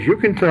 because you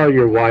can tell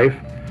your wife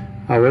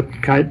what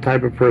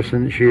type of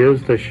person she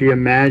is. Does she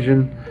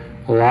imagine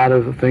a lot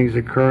of things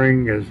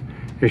occurring?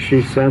 Is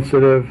she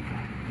sensitive?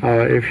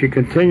 If she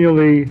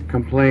continually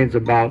complains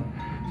about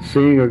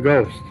seeing a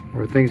ghost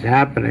or things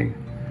happening,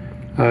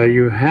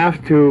 you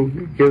have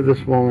to give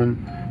this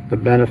woman the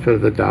benefit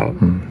of the doubt.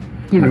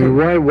 I mean,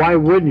 why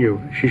wouldn't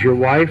you? She's your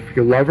wife,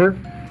 you love her.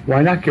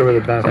 Why not give her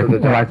the benefit of the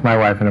doubt? Like my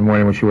wife in the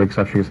morning when she wakes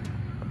up, she goes,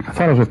 "I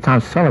thought I was with Tom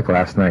Selleck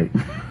last night."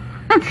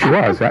 She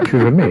was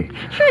with me.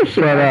 Sure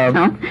she was,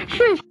 Tom.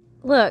 Sure.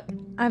 Look,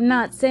 I'm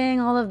not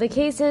saying all of the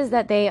cases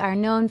that they are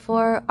known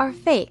for are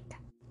fake.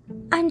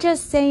 I'm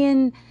just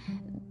saying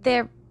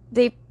they're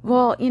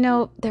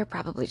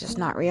probably just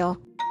not real.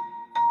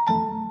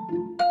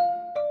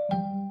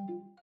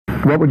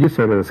 What would you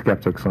say to the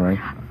skeptics, Lorraine?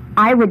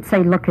 I would say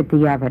look at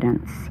the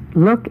evidence.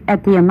 Look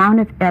at the amount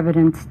of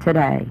evidence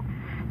today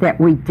that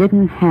we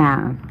didn't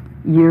have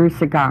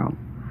years ago.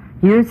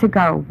 Years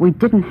ago, we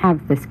didn't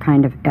have this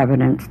kind of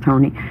evidence,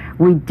 Tony.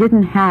 We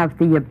didn't have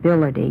the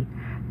ability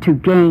to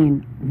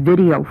gain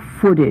video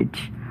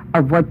footage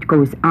of what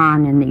goes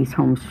on in these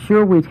homes.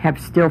 Sure, we'd have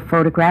still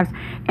photographs,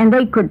 and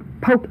they could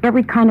poke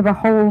every kind of a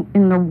hole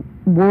in the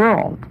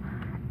world.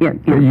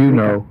 But you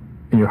know,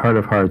 in your heart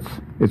of hearts,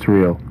 it's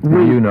real.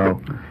 You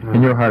know,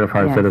 in your heart of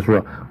hearts, that it's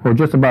real. We're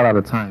just about out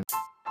of time.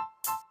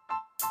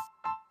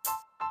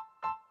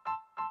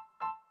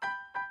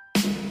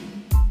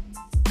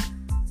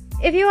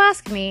 If you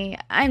ask me,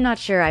 I'm not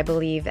sure I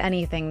believe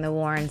anything the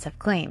Warrens have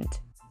claimed.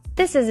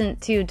 This isn't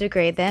to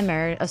degrade them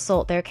or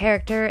assault their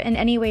character in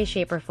any way,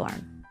 shape, or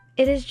form.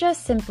 It is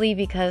just simply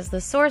because the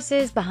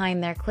sources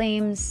behind their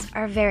claims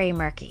are very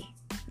murky.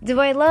 Do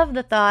I love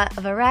the thought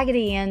of a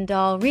Raggedy Ann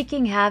doll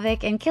wreaking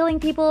havoc and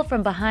killing people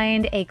from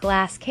behind a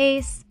glass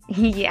case?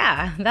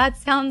 Yeah, that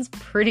sounds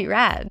pretty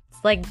rad.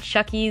 It's like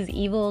Chucky's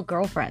evil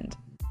girlfriend.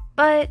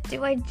 But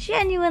do I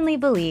genuinely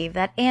believe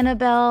that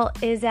Annabelle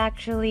is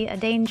actually a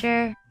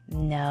danger?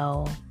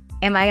 No.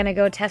 Am I gonna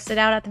go test it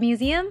out at the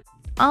museum?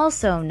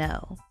 Also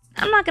no.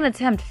 I'm not gonna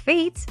tempt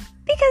fate,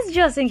 because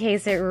just in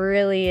case it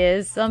really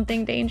is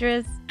something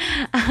dangerous,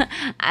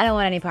 I don't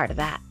want any part of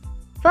that.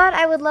 But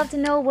I would love to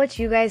know what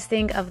you guys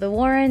think of the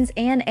Warrens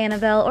and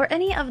Annabelle or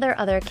any of their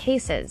other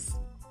cases.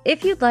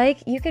 If you'd like,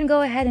 you can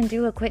go ahead and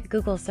do a quick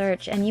Google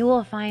search and you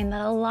will find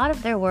that a lot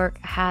of their work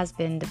has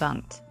been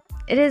debunked.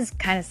 It is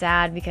kind of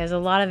sad because a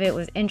lot of it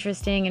was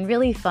interesting and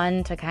really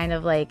fun to kind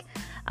of like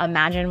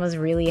imagine was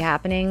really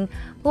happening,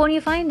 but when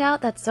you find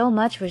out that so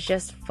much was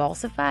just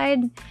falsified,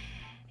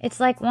 it's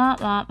like womp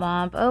womp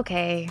womp,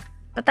 okay.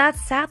 But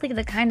that's sadly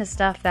the kind of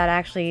stuff that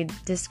actually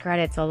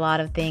discredits a lot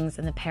of things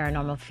in the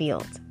paranormal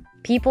field.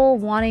 People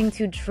wanting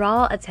to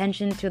draw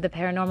attention to the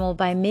paranormal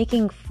by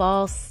making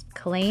false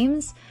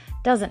claims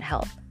doesn't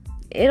help.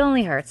 It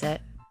only hurts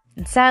it.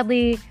 And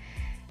sadly,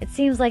 it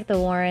seems like the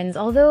Warrens,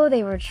 although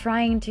they were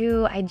trying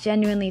to, I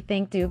genuinely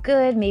think, do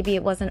good, maybe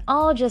it wasn't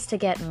all just to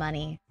get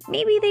money.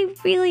 Maybe they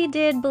really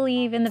did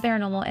believe in the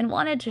paranormal and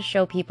wanted to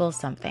show people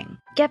something.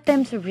 Get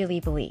them to really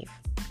believe.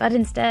 But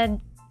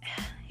instead,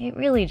 it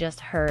really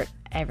just hurt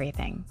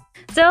everything.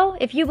 So,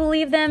 if you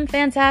believe them,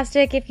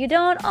 fantastic. If you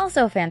don't,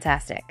 also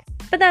fantastic.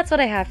 But that's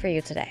what I have for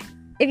you today.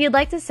 If you'd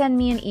like to send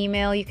me an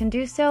email, you can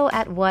do so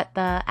at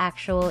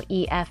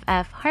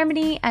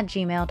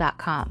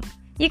whattheactualeffharmony@gmail.com.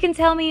 You can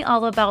tell me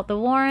all about the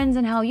Warrens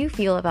and how you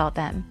feel about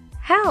them.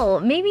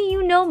 Hell, maybe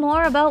you know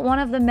more about one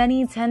of the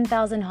many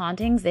 10,000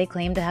 hauntings they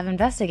claim to have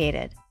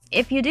investigated.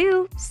 If you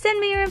do,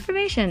 send me your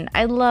information.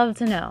 I'd love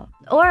to know.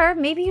 Or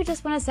maybe you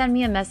just want to send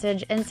me a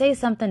message and say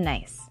something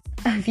nice.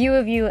 A few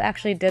of you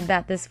actually did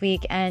that this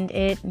week and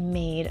it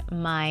made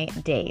my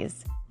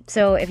days.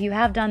 So if you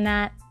have done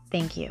that,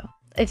 thank you.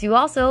 If you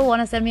also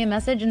want to send me a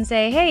message and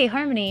say, hey,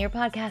 Harmony, your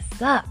podcast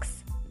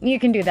sucks, you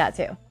can do that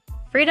too.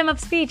 Freedom of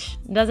speech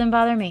doesn't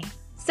bother me.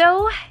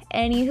 So,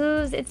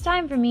 anywho's, it's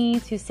time for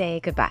me to say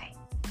goodbye.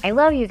 I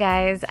love you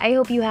guys. I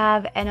hope you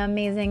have an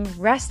amazing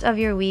rest of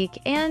your week,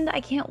 and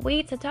I can't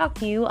wait to talk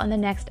to you on the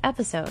next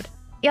episode.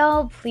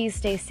 Y'all, please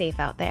stay safe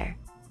out there.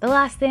 The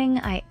last thing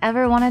I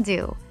ever want to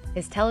do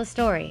is tell a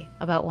story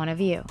about one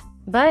of you.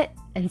 But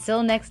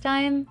until next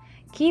time,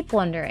 keep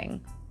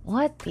wondering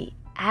what the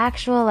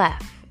actual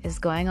F is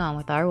going on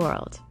with our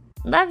world.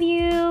 Love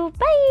you.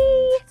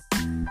 Bye.